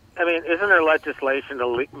with I mean, isn't there legislation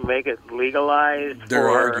to make it legalized They're for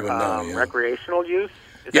arguing now, yeah. recreational use?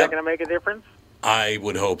 Is Yep. that going to make a difference? I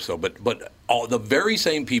would hope so, but all the very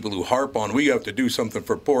same people who harp on we have to do something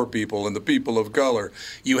for poor people and the people of color,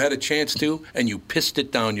 you had a chance to, and you pissed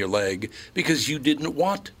it down your leg because you didn't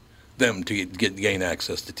want them to gain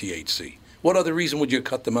access to THC. What other reason would you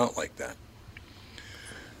cut them out like that?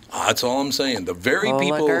 That's all I'm saying. The very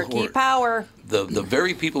people who are, power. The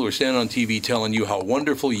very people who are standing on TV telling you how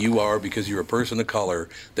wonderful you are because you're a person of color,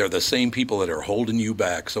 they're the same people that are holding you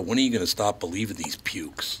back. So when are you going to stop believing these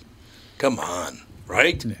pukes? Come on,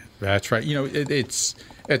 right? Yeah, that's right. You know, it's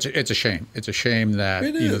a shame. It's a shame that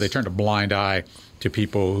they turned a blind eye to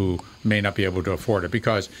people who may not be able to afford it.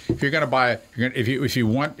 Because if you're going to buy, if you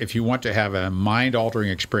want to have a mind-altering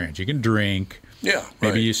experience, you can drink. Yeah,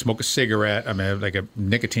 maybe you smoke a cigarette. I mean, like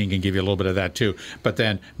nicotine can give you a little bit of that too. But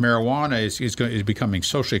then marijuana is becoming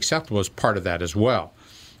socially acceptable as part of that as well.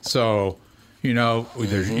 So, if you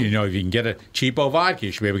can get a cheapo vodka,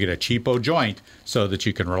 you should be able to get a cheapo joint so that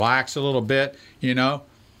you can relax a little bit. I'm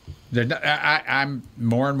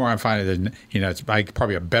more and more I'm finding that it's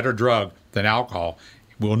probably a better drug than alcohol.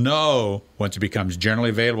 We'll know once it becomes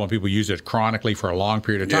generally available and people use it chronically for a long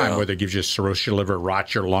period of time, whether it gives you cirrhosis your liver,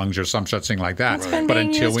 rots your lungs, or some such thing like that. It's been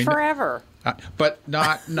being used forever. But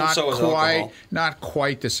not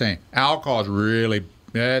quite the same. Alcohol is really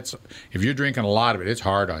if you're drinking a lot of it, it's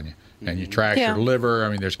hard on you. And you trash your liver. I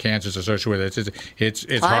mean, there's cancers associated with it. It's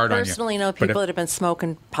hard on you. I personally know people that have been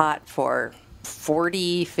smoking pot for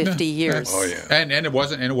 40, 50 years. Oh yeah, and it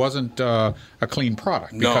wasn't a clean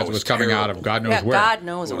product because it was coming terrible. out of God knows where. God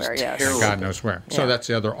knows where. Yes, God knows where. So that's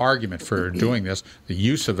the other argument for doing this. The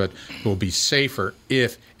use of it will be safer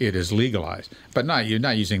if it is legalized, but you're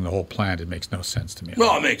not using the whole plant. It makes no sense to me.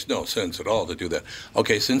 Well, it makes no sense at all to do that.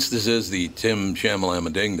 Okay, since this is the Tim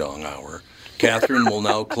Shamalama Ding Dong Hour, Catherine will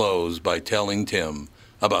now close by telling Tim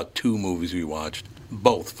about 2 movies we watched,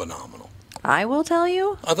 both phenomenal. I will tell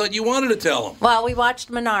you. I thought you wanted to tell him. Well, we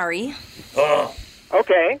watched Minari.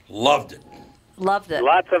 Okay. Loved it. Loved it.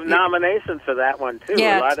 Lots of nominations for that one, too.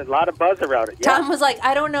 Yeah. A lot of buzz around it. Yeah. Tom was like,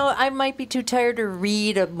 I don't know, I might be too tired to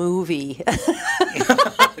read a movie. I've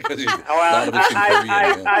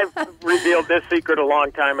revealed this secret a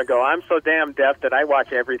long time ago. I'm so damn deaf that I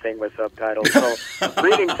watch everything with subtitles. So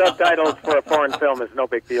reading subtitles for a foreign film is no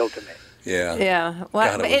big deal to me. Yeah. Yeah.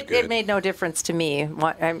 Well, it made no difference to me.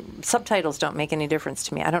 Subtitles don't make any difference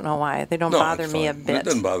to me. I don't know why. They don't bother me a bit. It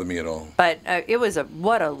doesn't bother me at all. But it was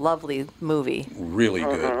what a lovely movie. Really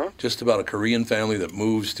good. Just about a Korean family that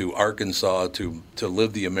moves to Arkansas to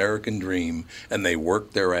live the American dream, and they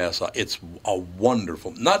work their ass off. It's a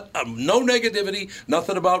wonderful. No negativity.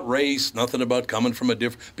 Nothing about race. Nothing about coming from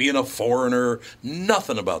being a foreigner.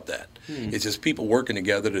 Nothing about that. It's just people working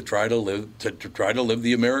together to try to live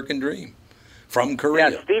the American dream from Korea.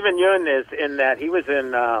 Yeah, Stephen Yeun is in that. He was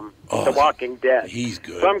in The Walking Dead. He's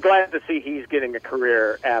good. So I'm glad to see he's getting a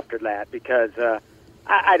career after that because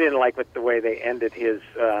I didn't like the way they ended his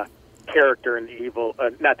character in The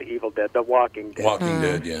Walking Dead. Walking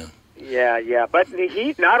Dead, yeah. Yeah. But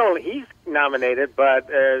he's nominated, but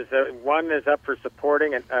one is up for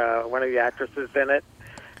supporting, and one of the actresses in it.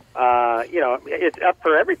 It's up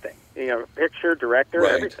for everything. Picture, director,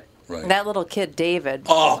 everything. Right. That little kid, David.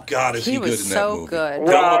 Oh, God, is he good in that movie? He was so good.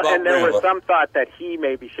 Well, and there was some thought that he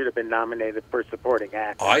maybe should have been nominated for supporting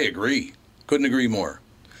actor. I agree. Couldn't agree more.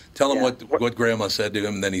 Tell him what Grandma said to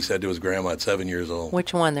him, and then he said to his grandma at 7 years old.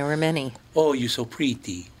 Which one? There were many. Oh, you're so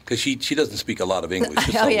pretty. Because she doesn't speak a lot of English,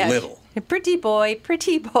 just a little. Pretty boy.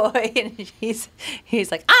 And he's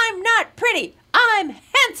like, I'm not pretty. I'm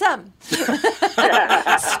handsome.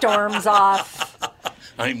 Storms off.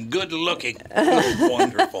 I'm good looking.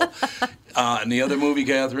 Wonderful. And the other movie,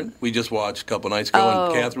 Catherine, we just watched a couple nights ago,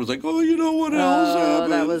 and Catherine was like, what else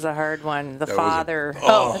happened? That was a hard one. The Father.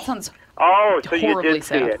 That sounds so you did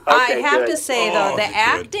see it. Okay, I have to say, though, the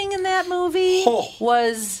acting in that movie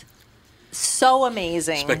was so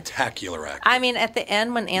amazing. Spectacular acting. I mean, at the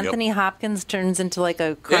end when Anthony Hopkins turns into like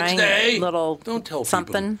a crying little Don't tell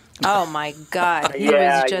something. People. Oh my God, he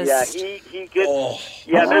was just. Yeah, he gets.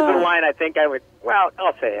 Yeah, there's a line I think I would. Well,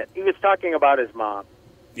 I'll say it. He was talking about his mom.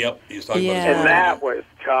 Yep, he was talking about his mom. And that was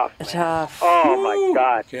tough. Man. Tough. Oh my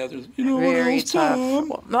God. Catherine, very tough.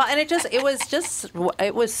 Well, and it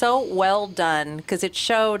was so well done because it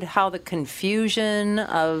showed how the confusion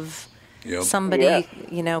of somebody,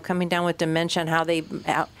 coming down with dementia, and how they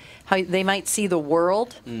might see the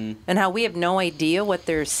world, and how we have no idea what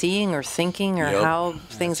they're seeing or thinking or how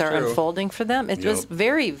things are unfolding for them. It was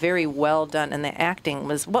very, very well done, and the acting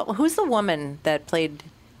was. Who's the woman that played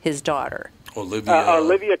his daughter?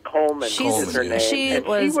 Olivia Colman is her name. She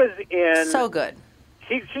was in so good.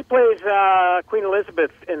 She plays Queen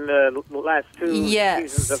Elizabeth in the last two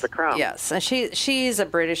seasons of The Crown. Yes, and she's a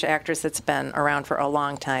British actress that's been around for a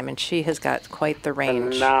long time, and she has got quite the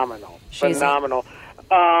range. Phenomenal.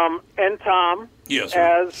 And Tom, yes,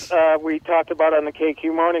 as we talked about on the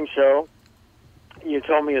KQ Morning Show, you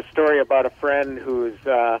told me a story about a friend whose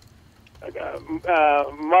mother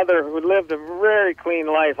who lived a very clean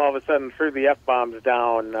life all of a sudden threw the F-bombs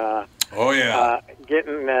down.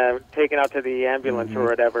 Getting taken out to the ambulance or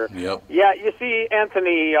whatever. Yep. Yeah, you see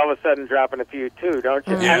Anthony all of a sudden dropping a few too, don't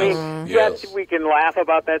you? Yes. I mean, yes, we can laugh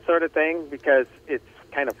about that sort of thing because it's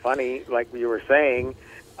kind of funny, like you were saying,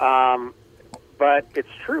 but it's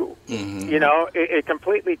true. You know, it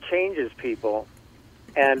completely changes people.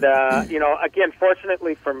 And, you know, again,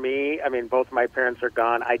 fortunately for me, I mean, both my parents are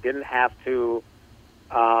gone. I didn't have to,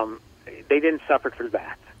 they didn't suffer through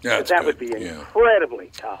that. That would be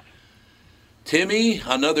incredibly tough. Timmy,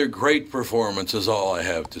 another great performance is all I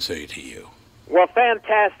have to say to you. Well,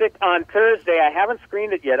 fantastic. On Thursday, I haven't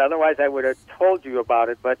screened it yet, otherwise I would have told you about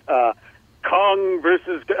it, but Godzilla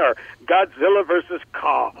versus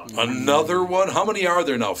Kong. Another one? How many are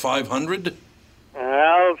there now, 500?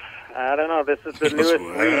 Well, I don't know. This is the newest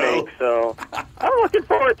remake, so I'm looking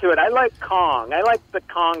forward to it. I like Kong. I like the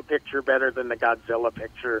Kong picture better than the Godzilla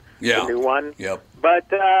picture, the new one. Yep. But,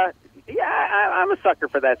 I'm a sucker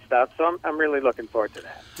for that stuff, so I'm really looking forward to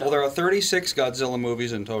that. Well, there are 36 Godzilla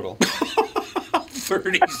movies in total.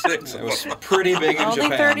 36. It was pretty big in Japan.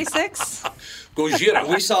 Only 36? Gojira.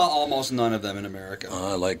 We saw almost none of them in America.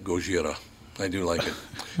 I like Gojira. I do like it.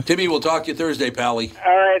 Timmy, we'll talk to you Thursday, Pally.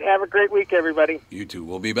 All right. Have a great week, everybody. You too.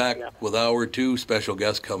 We'll be back with Hour 2. Special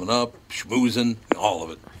guest coming up, schmoozing, all of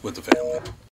it with the family.